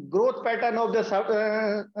growth pattern of the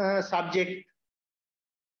subject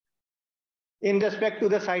in respect to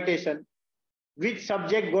the citation. Which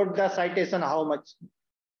subject got the citation, how much,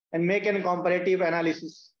 and make a comparative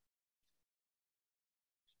analysis.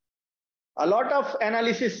 A lot of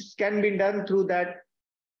analysis can be done through that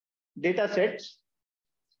data sets.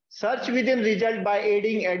 Search within result by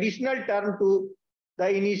adding additional term to the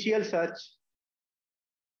initial search.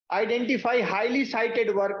 Identify highly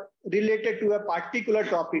cited work related to a particular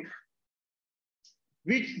topic,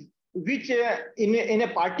 which in a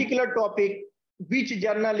particular topic, which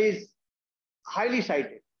journal is highly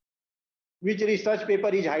cited. which research paper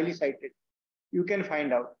is highly cited. You can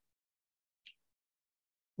find out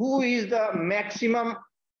who is the maximum,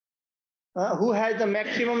 who has the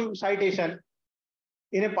maximum citation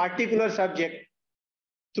in a particular subject.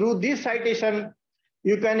 Through this citation,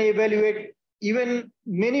 you can evaluate even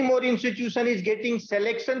many more institutions is getting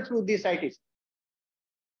selection through this citation.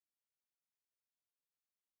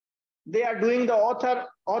 They are doing the author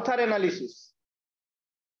analysis.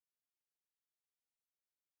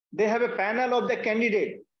 They have a panel of the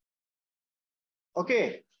candidate.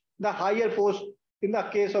 Okay, the higher post, in the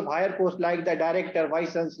case of higher post like the director,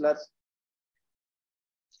 vice chancellors,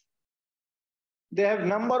 they have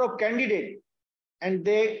number of candidates and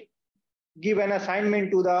they give an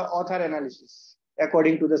assignment to the author analysis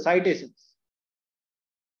according to the citations.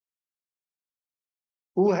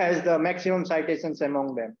 Who has the maximum citations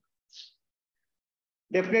among them?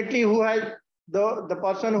 Definitely who has the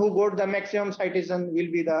person who got the maximum citation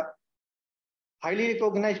will be the highly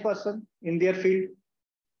recognized person in their field.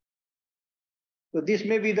 So this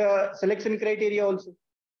may be the selection criteria also.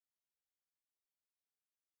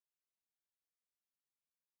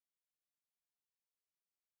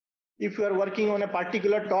 If you are working on a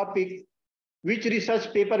particular topic, which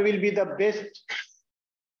research paper will be the best?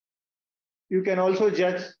 You can also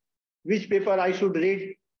judge which paper I should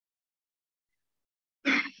read.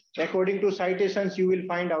 According to citations, you will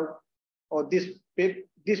find out, or this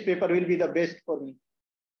paper will be the best for me.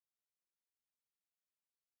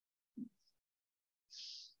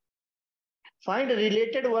 Find a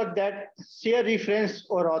related work that share reference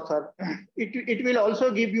or author. It will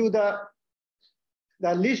also give you the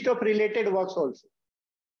list of related works also.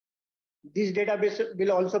 This database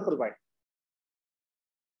will also provide.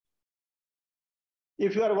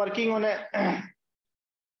 If you are working on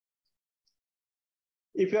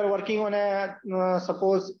a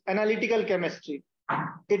suppose analytical chemistry,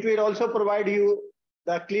 it will also provide you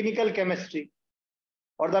the clinical chemistry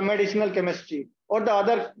or the medicinal chemistry or the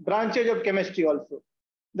other branches of chemistry also.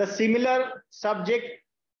 The similar subject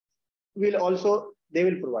will also, they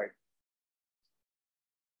will provide.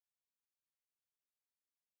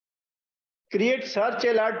 Create search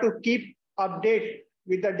alert to keep update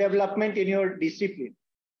with the development in your discipline.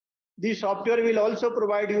 This software will also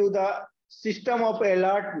provide you the system of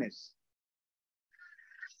alertness.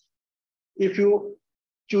 If you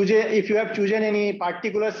have chosen any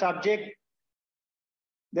particular subject,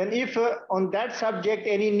 then if on that subject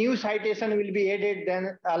any new citation will be added,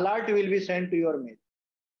 then alert will be sent to your mail.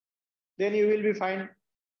 Then you will be fine.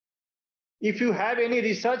 If you have any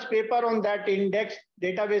research paper on that index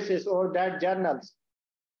databases or that journals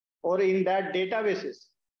or in that databases,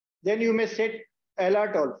 then you may set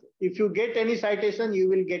alert also. If you get any citation, you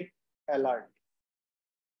will get alert.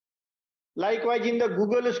 Likewise, in the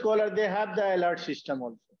Google Scholar, they have the alert system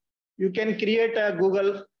also. You can create a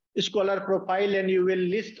Google Scholar profile and you will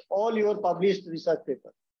list all your published research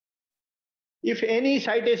papers. If any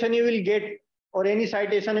citation you will get or any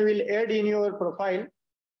citation you will add in your profile,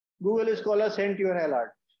 Google Scholar sent you an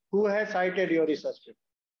alert. Who has cited your research paper?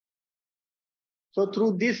 So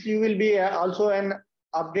through this, you will be also an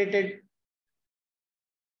updated.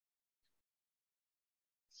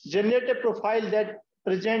 Generate a profile that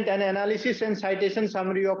present an analysis and citation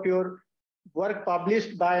summary of your work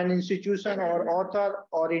published by an institution or author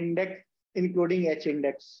or index, including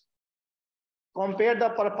H-index. Compare the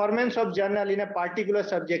performance of journal in a particular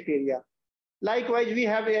subject area. Likewise, we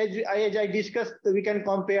have, as I discussed, we can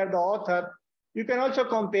compare the author. You can also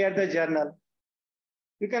compare the journal.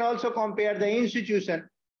 You can also compare the institution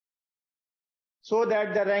so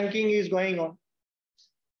that the ranking is going on.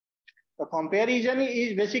 The comparison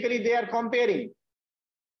is basically they are comparing.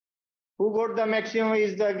 Who got the maximum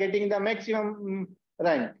is getting the maximum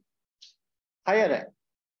rank, higher rank.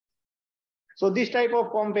 So this type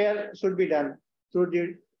of compare should be done through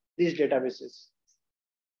these databases.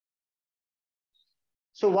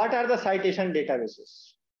 So what are the citation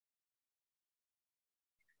databases?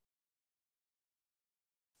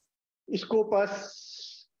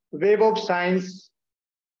 Scopus, Web of Science,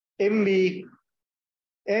 MB,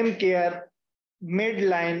 MCare,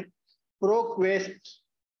 Medline, ProQuest,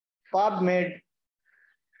 PubMed.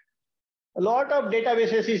 A lot of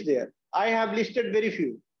databases is there. I have listed very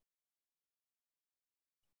few.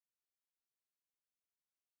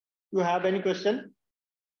 You have any question?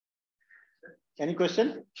 Any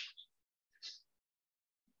question?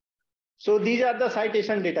 So these are the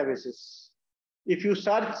citation databases. If you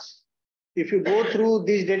search, if you go through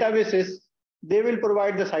these databases, they will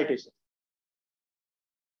provide the citation.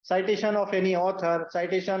 Citation of any author,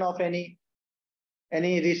 citation of any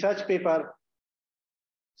research paper,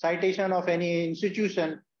 citation of any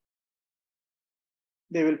institution.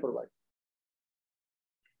 they will provide.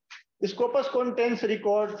 The Scopus contains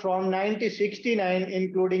record from 1969,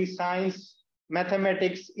 including science,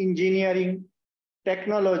 mathematics, engineering,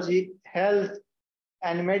 technology, health,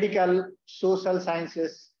 and medical, social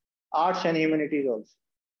sciences, arts, and humanities also.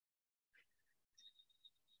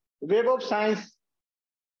 Web of Science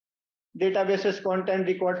databases contain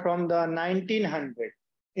record from the 1900,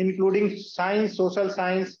 including science, social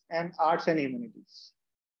science, and arts and humanities.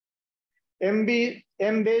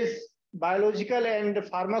 MBase biological and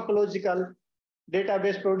pharmacological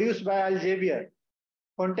database produced by Elsevier,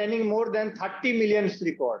 containing more than 30 million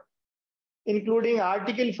records, including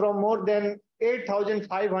articles from more than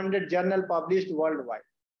 8,500 journals published worldwide.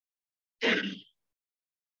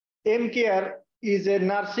 MCare is a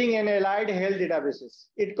nursing and allied health databases.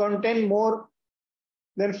 It contains more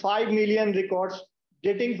than 5 million records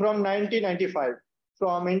dating from 1995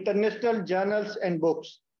 from international journals and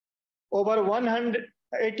books. Over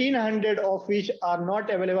 1,800 of which are not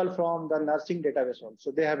available from the nursing database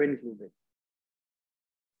also. They have included.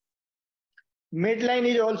 Medline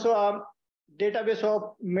is also a database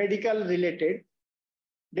of medical related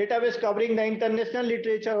database covering the international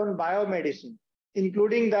literature on biomedicine,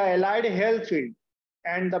 including the allied health field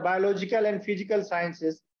and the biological and physical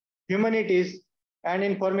sciences, humanities, and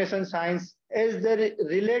information science as they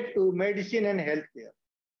relate to medicine and healthcare.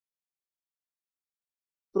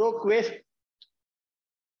 ProQuest,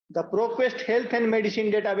 the ProQuest Health and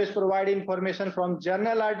Medicine database provide information from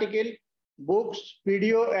journal article, books,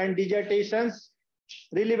 video, and digitations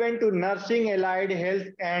relevant to nursing, allied health,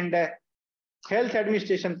 and health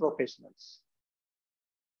administration professionals.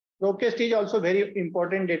 ProQuest is also very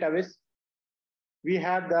important database. We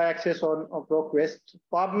have the access on ProQuest.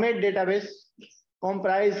 PubMed database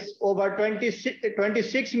comprise over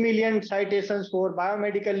 26 million citations for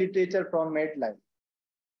biomedical literature from Medline.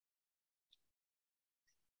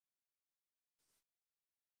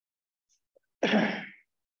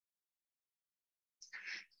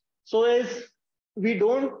 So as we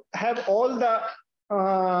don't have all the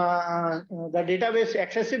database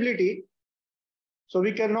accessibility, so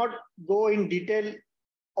we cannot go in detail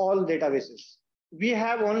all databases. We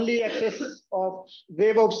have only access of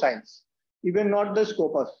Web of Science, even not the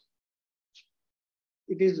Scopus.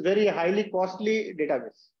 It is very highly costly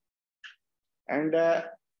database. And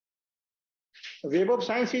Web of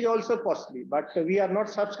Science is also costly, but we are not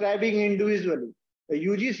subscribing individually. The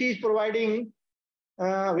UGC is providing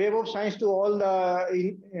Web of Science to all the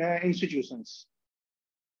institutions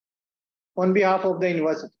on behalf of the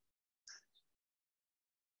university.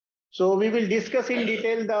 So we will discuss in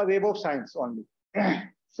detail the Web of Science only.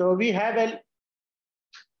 So we have a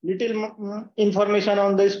little information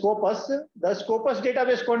on the Scopus. The Scopus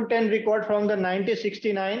database contains record from the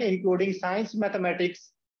 1969, including science,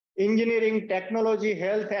 mathematics, engineering, technology,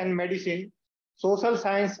 health and medicine, social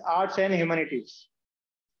science, arts and humanities.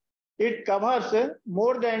 It covers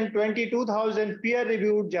more than 22,000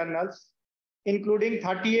 peer-reviewed journals, including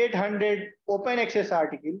 3,800 open access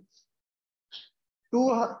articles,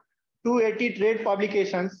 280 trade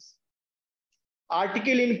publications,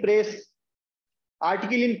 article in press.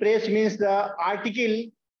 Article in press means the article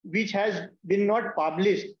which has been not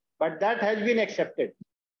published, but that has been accepted.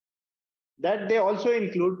 That they also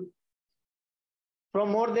include from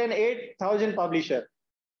more than 8,000 publishers,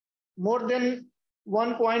 more than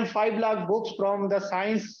 1.5 lakh books from the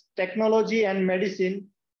science, technology and medicine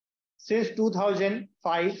since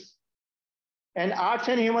 2005, and arts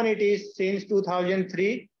and humanities since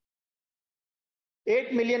 2003,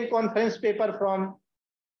 8 million conference paper from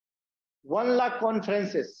 1 lakh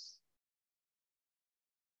conferences,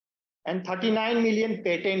 and 39 million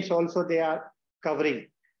patents also they are covering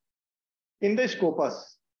in the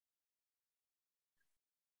Scopus.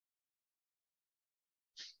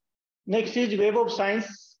 Next is Web of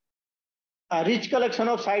Science, a rich collection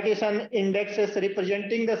of citation indexes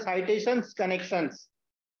representing the citations connections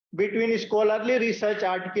between scholarly research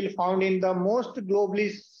articles found in the most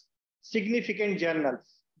globally significant journals,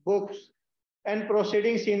 books, and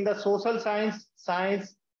proceedings in the social science,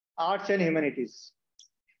 arts, and humanities.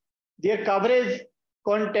 Their coverage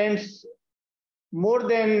contains more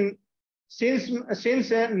than since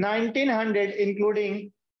 1900,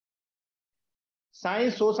 including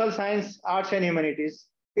science, social science, arts, and humanities.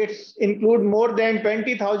 It's include more than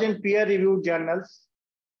 20,000 peer-reviewed journals.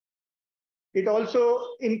 It also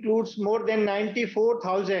includes more than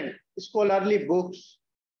 94,000 scholarly books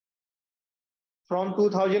from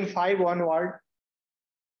 2005 onward,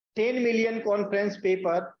 10 million conference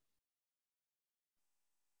paper.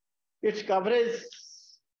 Its coverage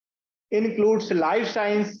includes life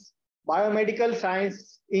science, biomedical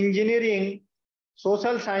science, engineering,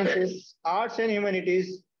 social sciences, arts and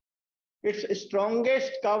humanities, its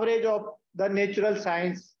strongest coverage of the natural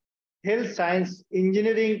science, health science,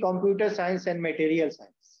 engineering, computer science, and material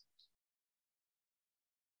science.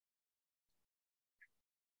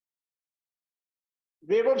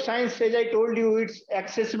 Web of Science, as I told you, it's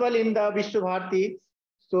accessible in the Vishwabharati.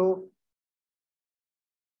 So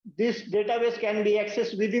this database can be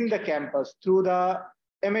accessed within the campus through the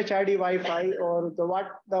MHRD Wi-Fi or the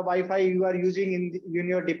Wi-Fi you are using in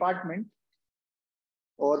your department,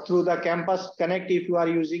 or through the campus connect if you are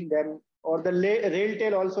using them, or the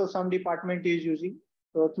Railtel also some department is using.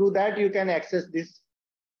 So through that you can access this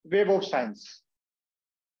Web of Science.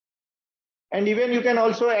 And even you can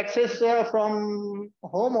also access from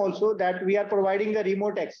home also, that we are providing the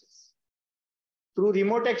remote access. Through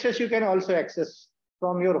remote access, you can also access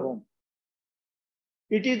from your home.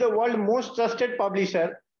 It is the world's most trusted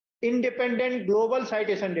publisher, independent global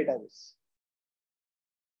citation database.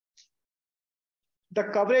 The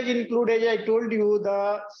coverage include, as I told you,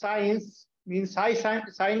 the science means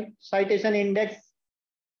citation index,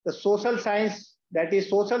 the social science, that is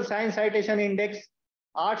social science citation index,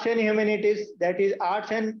 arts and humanities, that is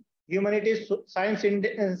arts and humanities science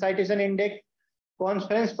citation index,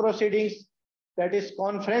 conference proceedings, that is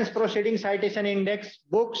conference proceeding citation index,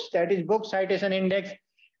 books, that is book citation index,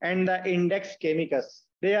 and the index chemicus.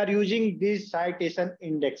 They are using this citation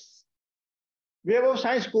index. Web of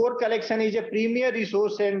Science core collection is a premier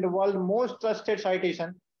resource and the world's most trusted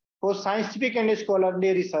citation for scientific and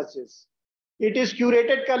scholarly researches. It is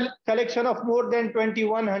curated collection of more than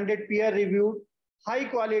 2,100 peer-reviewed,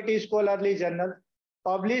 high-quality scholarly journals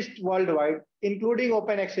published worldwide, including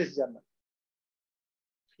open access journals.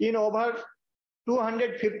 In over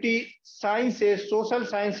 250 sciences, social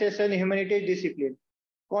sciences, and humanities disciplines,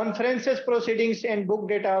 conferences, proceedings, and book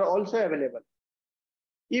data are also available.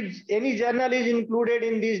 If any journal is included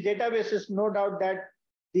in these databases, no doubt that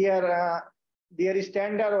their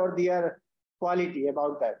standard or their quality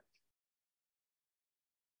about that.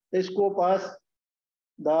 The Scopus,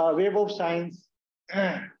 the Web of Science,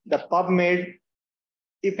 the PubMed.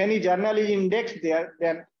 If any journal is indexed there,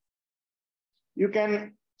 then you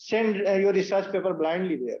can send your research paper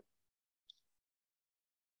blindly there.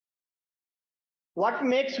 What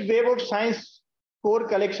makes Web of Science core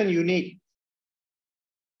collection unique?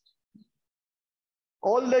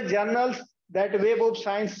 All the journals that Web of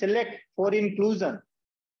Science select for inclusion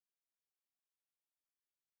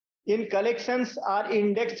in collections are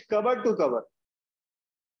indexed cover to cover.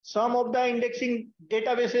 Some of the indexing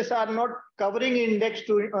databases are not covering index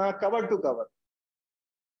to cover to cover,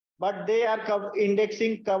 but they are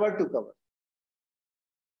indexing cover to cover.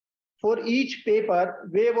 For each paper,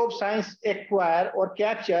 Web of Science acquire or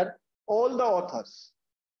capture all the authors.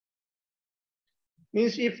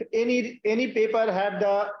 Means if any paper have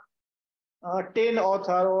the 10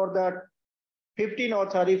 author or the 15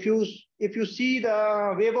 author, if you see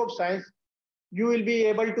the Web of Science, you will be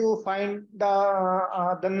able to find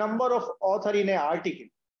the number of author in an article.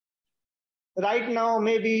 Right now,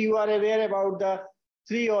 maybe you are aware about the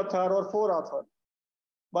 3 author or 4 author,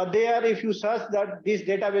 but there, if you search that these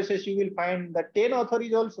databases, you will find the 10 author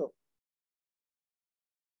is also,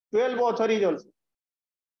 12 author is also.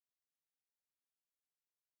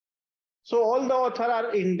 So all the author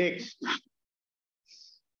are indexed.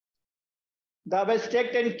 The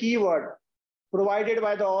abstract and keyword provided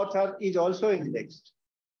by the author is also indexed.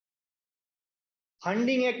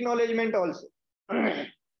 Funding acknowledgement also,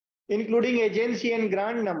 including agency and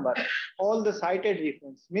grant number, all the cited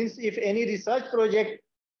reference. Means if any research project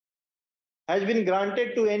has been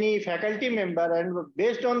granted to any faculty member and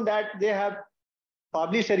based on that they have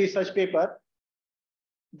published a research paper,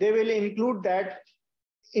 they will include that,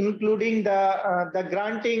 including the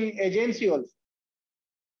granting agency also.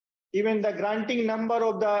 Even the granting number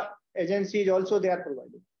of the agency is also they are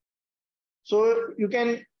provided. So you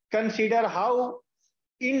can consider how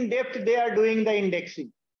in-depth they are doing the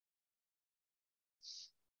indexing.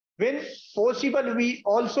 When possible, we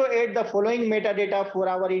also add the following metadata for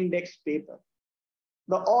our index paper.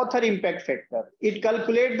 The author impact factor. It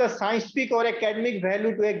calculates the scientific or academic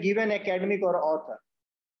value to a given academic or author.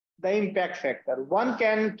 The impact factor. One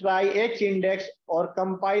can try H-index or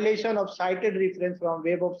compilation of cited reference from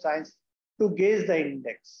Web of Science to gauge the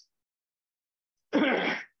index.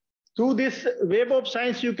 Through this Web of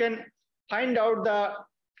Science, you can find out the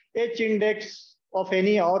H-index of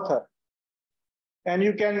any author, and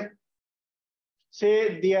you can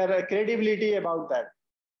say their credibility about that.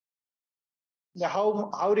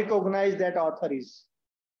 How recognized that author is.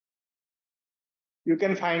 You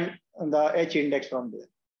can find the H-index from there.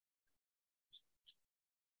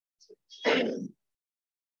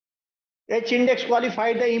 H index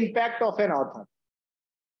qualifies the impact of an author.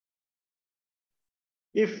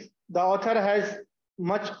 If the author has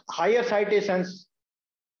much higher citations,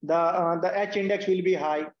 the H index will be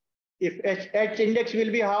high. If H index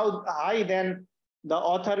will be high, then the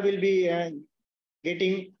author will be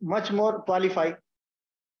getting much more qualified.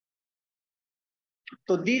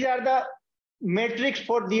 So these are the metrics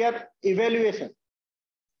for their evaluation.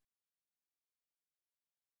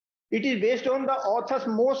 It is based on the author's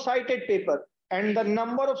most cited paper and the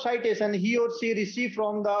number of citations he or she received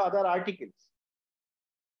from the other articles.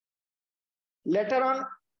 Later on,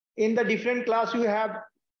 in the different class, you have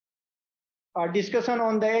a discussion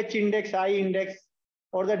on the H index, I index,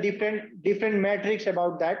 or the different metrics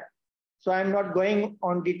about that. So I'm not going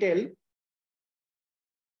on detail.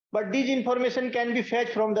 But this information can be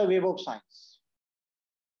fetched from the Web of Science.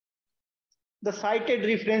 The cited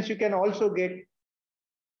reference you can also get.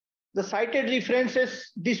 The cited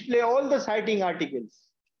references display all the citing articles,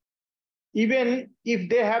 even if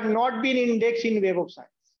they have not been indexed in Web of Science.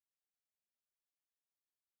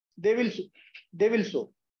 They will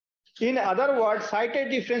show. In other words,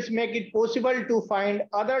 cited reference make it possible to find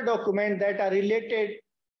other documents that are related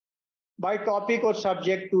by topic or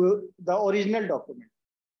subject to the original document.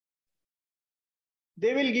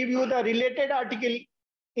 They will give you the related article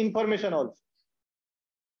information also.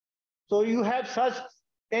 So you have searched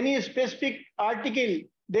any specific article,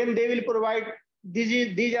 then they will provide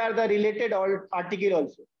these are the related article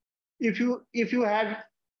also. If you have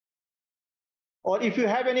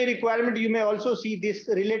any requirement, you may also see this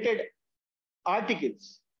related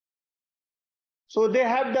articles. So they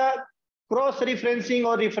have the cross-referencing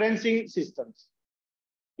or referencing systems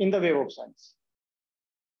in the Web of Science.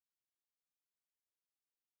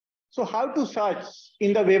 So how to search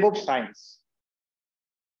in the Web of Science?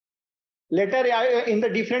 Later in the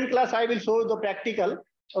different class, I will show the practical.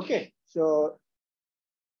 Okay, so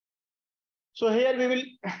here we will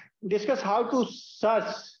discuss how to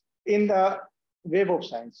search in the Web of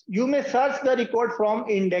Science. You may search the record from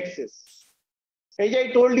indexes. As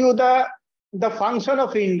I told you, the function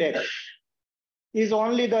of index is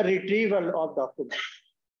only the retrieval of document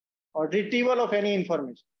or retrieval of any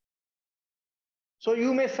information. So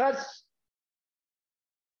you may search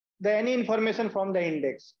any information from the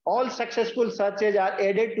index. All successful searches are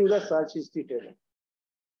added to the search history table.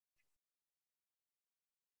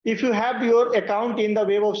 If you have your account in the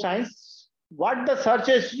Web of Science, what the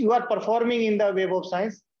searches you are performing in the Web of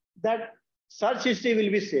Science, that search history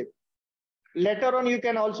will be saved. Later on, you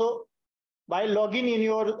can also, by logging in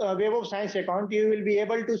your Web of Science account, you will be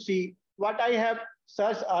able to see what I have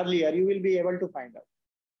searched earlier. You will be able to find out.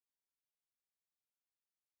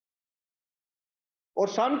 Or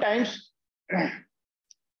sometimes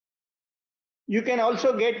you can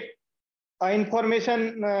also get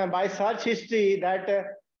information by search history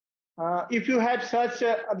that if you have searched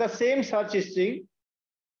the same search history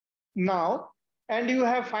now, and you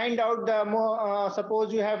have find out the more,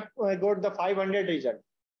 suppose you have got the 500 result.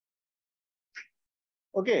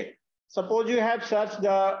 Okay, suppose you have searched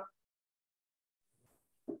the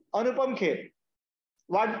Anupam Kher,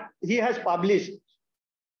 what he has published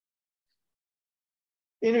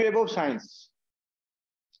in Web of Science.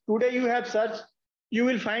 Today you have searched, you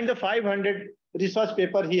will find the 500 research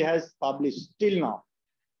paper he has published till now.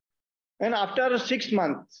 And after 6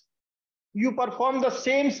 months, you perform the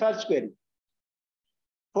same search query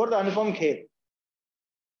for the Anupam Kher.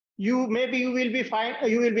 You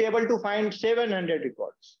will be able to find 700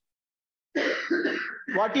 records.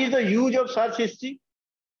 What is the use of search history?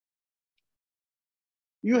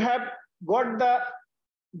 You have got the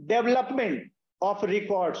development of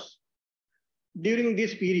records during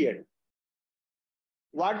this period.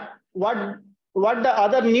 What the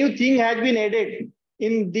other new thing has been added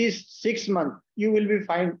in these 6 months, you will be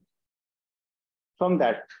find from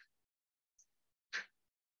that.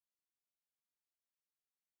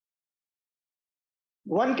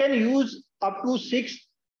 One can use up to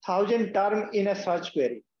 6,000 terms in a search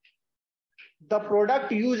query. The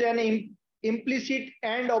product use an implicit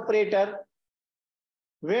AND operator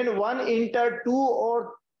when one enter 2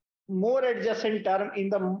 or more adjacent term in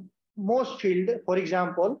the most field. For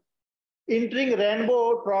example, entering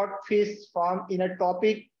rainbow trout fish farm in a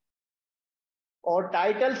topic or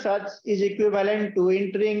title search is equivalent to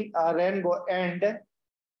entering a rainbow. And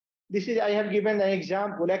this is, I have given an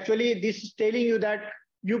example. Actually, this is telling you that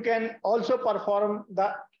you can also perform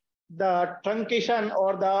the truncation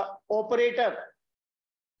or the operator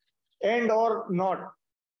and or not.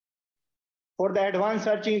 For the advanced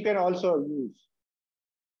searching, you can also use.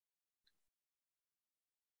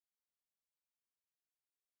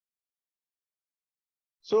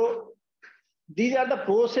 So these are the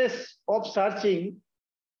process of searching.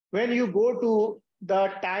 When you go to the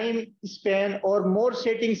time span or more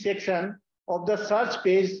setting section of the search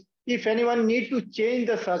page, if anyone need to change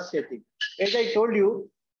the search setting, as I told you,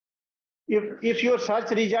 if your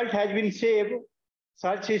search result has been saved,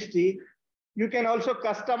 search history, you can also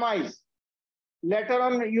customize. Later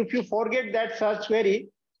on, if you forget that search query,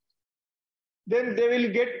 then they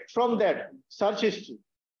will get from that search history.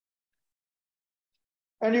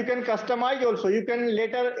 And you can customize also. You can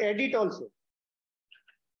later edit also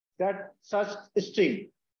that search string.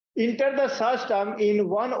 Enter the search term in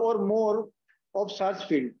one or more of search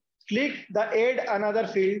field. Click the add another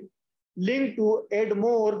field link to add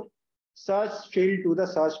more search field to the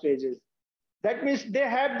search pages. That means they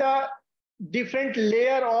have the different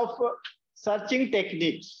layer of searching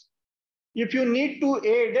techniques. If you need to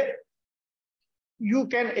add, you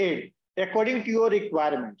can add according to your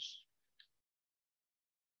requirements.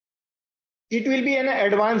 It will be an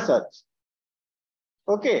advanced search.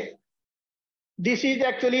 Okay. This is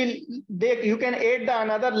actually, you can add the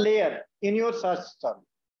another layer in your search term.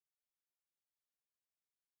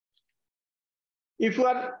 If you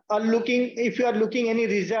are looking any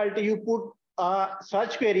result, you put a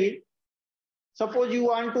search query. Suppose you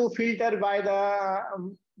want to filter by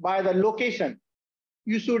the location,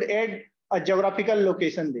 you should add a geographical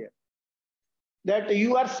location there. That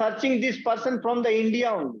you are searching this person from the India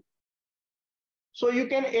only. So you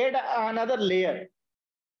can add another layer.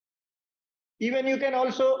 Even you can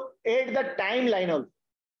also add the timeline also.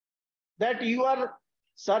 That you are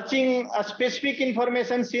searching a specific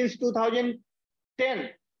information since 2010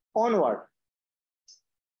 onward.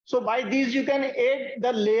 So by these you can add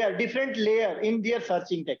the layer, different layer in their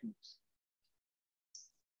searching techniques.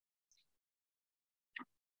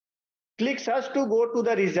 Click search to go to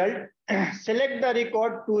the result, select the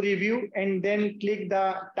record to review, and then click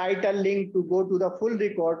the title link to go to the full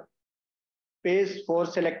record page for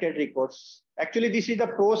selected records. Actually, this is the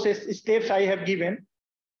process steps I have given.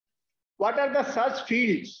 What are the search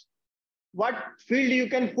fields? What field you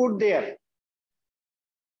can put there?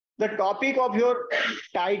 The topic of your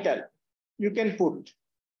title, you can put.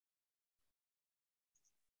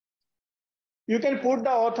 You can put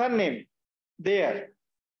the author name there.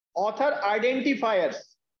 Author identifiers.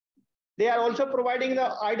 They are also providing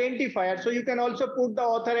the identifier. So you can also put the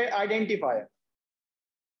author identifier.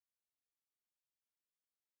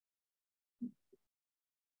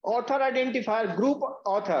 Author identifier, group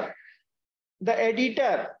author, the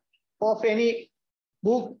editor of any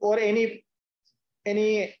book or any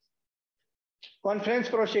conference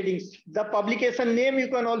proceedings. The publication name you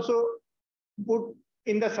can also put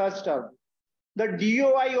in the search term. The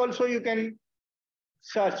DOI also you can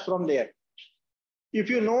search from there. If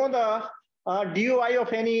you know the DOI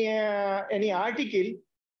of any article,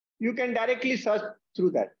 you can directly search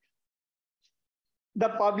through that. The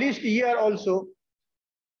published year also,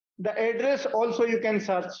 the address also you can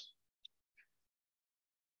search.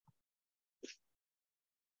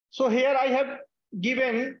 So here I have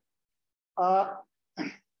given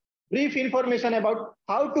brief information about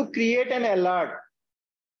how to create an alert.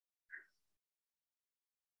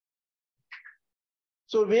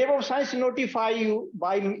 So Web of Science notify you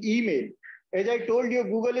by email. As I told you,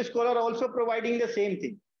 Google Scholar also providing the same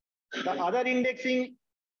thing. The other indexing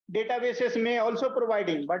databases may also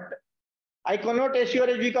providing, but I cannot assure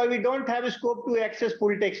it because we don't have a scope to access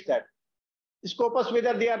full text that. Scopus,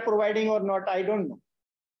 whether they are providing or not, I don't know.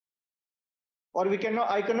 Or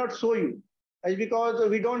I cannot show you. It's because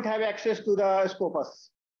we don't have access to the Scopus.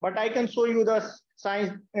 But I can show you the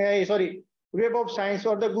Web of Science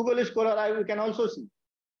or the Google Scholar, we can also see.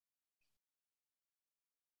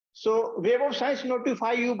 So Web of Science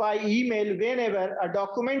notify you by email whenever a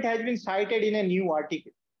document has been cited in a new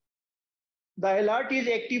article. The alert is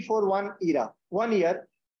active for 1 year,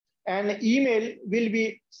 and email will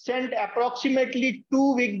be sent approximately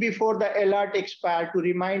 2 weeks before the alert expires to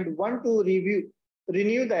remind one to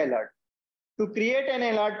renew the alert. To create an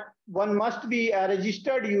alert, one must be a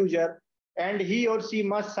registered user and he or she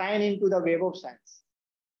must sign into the Web of Science.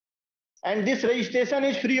 And this registration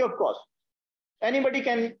is free of cost. Anybody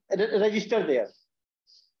can register there.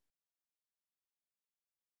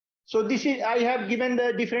 So this is, I have given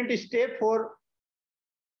the different step for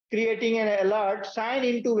creating an alert. Sign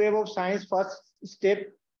into Web of Science. First step,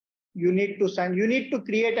 you need to sign. You need to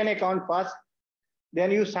create an account first. Then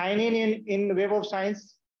you sign in Web of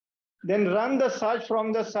Science. Then run the search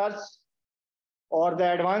from the search or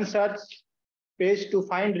the advanced search page to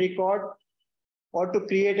find record or to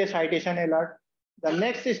create a citation alert. The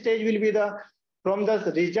next stage will be from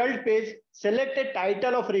the result page, select a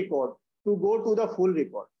title of record to go to the full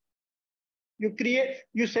record.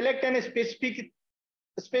 you select a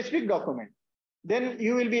specific document. Then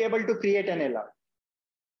you will be able to create an alert.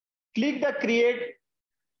 Click the create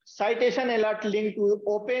citation alert link to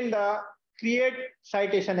open the create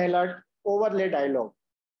citation alert overlay dialog.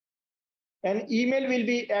 An email will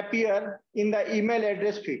be appear in the email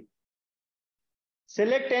address field.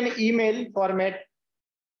 Select an email format,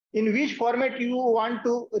 in which format you want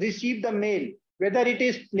to receive the mail, whether it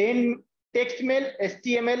is plain text mail,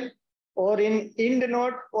 HTML, or in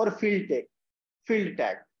EndNote or field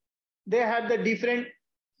tag. They have the different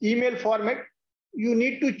email format. You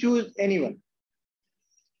need to choose anyone.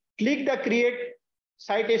 Click the create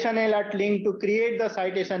citation alert link to create the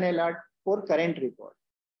citation alert for current report.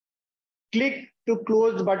 Click to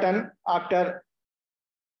close button after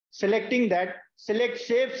selecting that. Select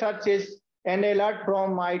save searches and alert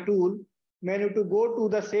from my tool menu to go to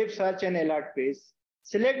the save search and alert page.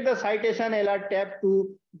 Select the citation alert tab to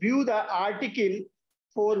view the article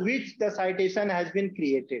for which the citation has been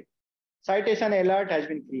created. Citation alert has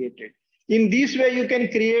been created. In this way, you can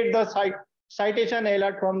create the citation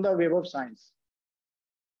alert from the Web of Science.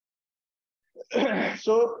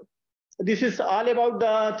 So this is all about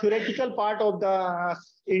the theoretical part of the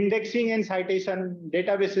indexing and citation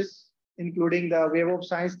databases, including the Web of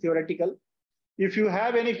Science theoretical. If you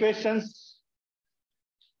have any questions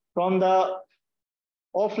from the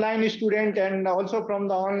offline student and also from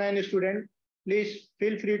the online student, please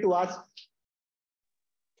feel free to ask.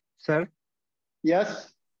 Sir?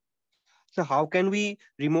 Yes. So how can we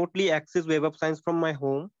remotely access Web of Science from my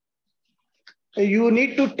home? You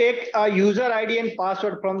need to take a user ID and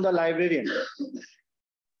password from the librarian.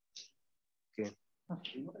 Okay.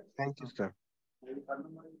 Thank you, sir.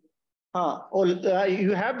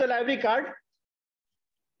 You have the library card?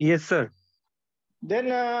 Yes, sir. Then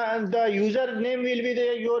the username will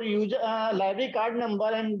be your user library card number,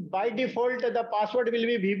 and by default the password will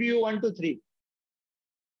be VBU123.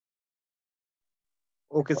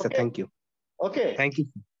 Okay, sir. Okay. Thank you. Okay. Thank you.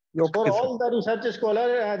 Okay, For sir. all the research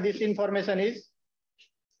scholar, this information is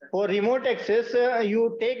for remote access.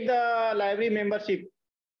 You take the library membership,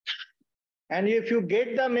 and if you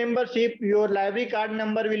get the membership, your library card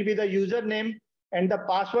number will be the username, and the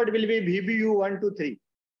password will be VBU123.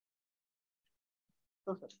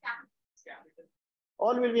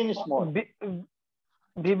 All will be in small.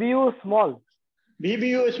 VBU small.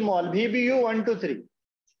 VBU small. VBU123.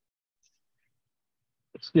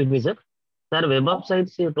 Excuse me, sir. Sir, Web of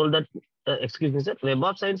Science, you told that, excuse me, sir. Web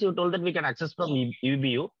of Science, you told that we can access from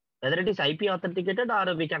VBU. Whether it is IP authenticated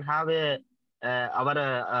or we can have our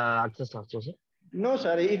access also, sir? No,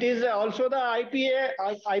 sir. It is also the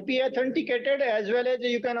IP authenticated, as well as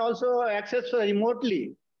you can also access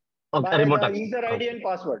remotely by remote the access. user ID and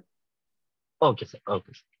password. Okay, sir.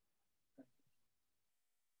 Okay.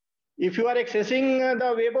 If you are accessing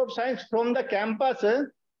the Web of Science from the campus,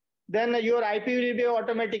 then your IP will be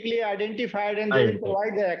automatically identified and they will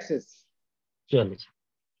provide the access. Surely.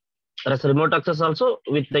 There is remote access also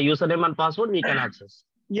with the username and password we can access.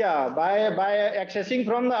 Yeah, by accessing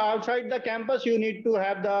from the outside the campus, you need to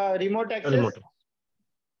have the remote access. Remote.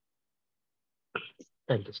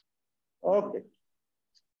 Thank you, sir. Okay.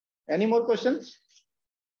 Any more questions?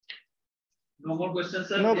 No more questions,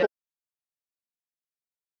 sir. No.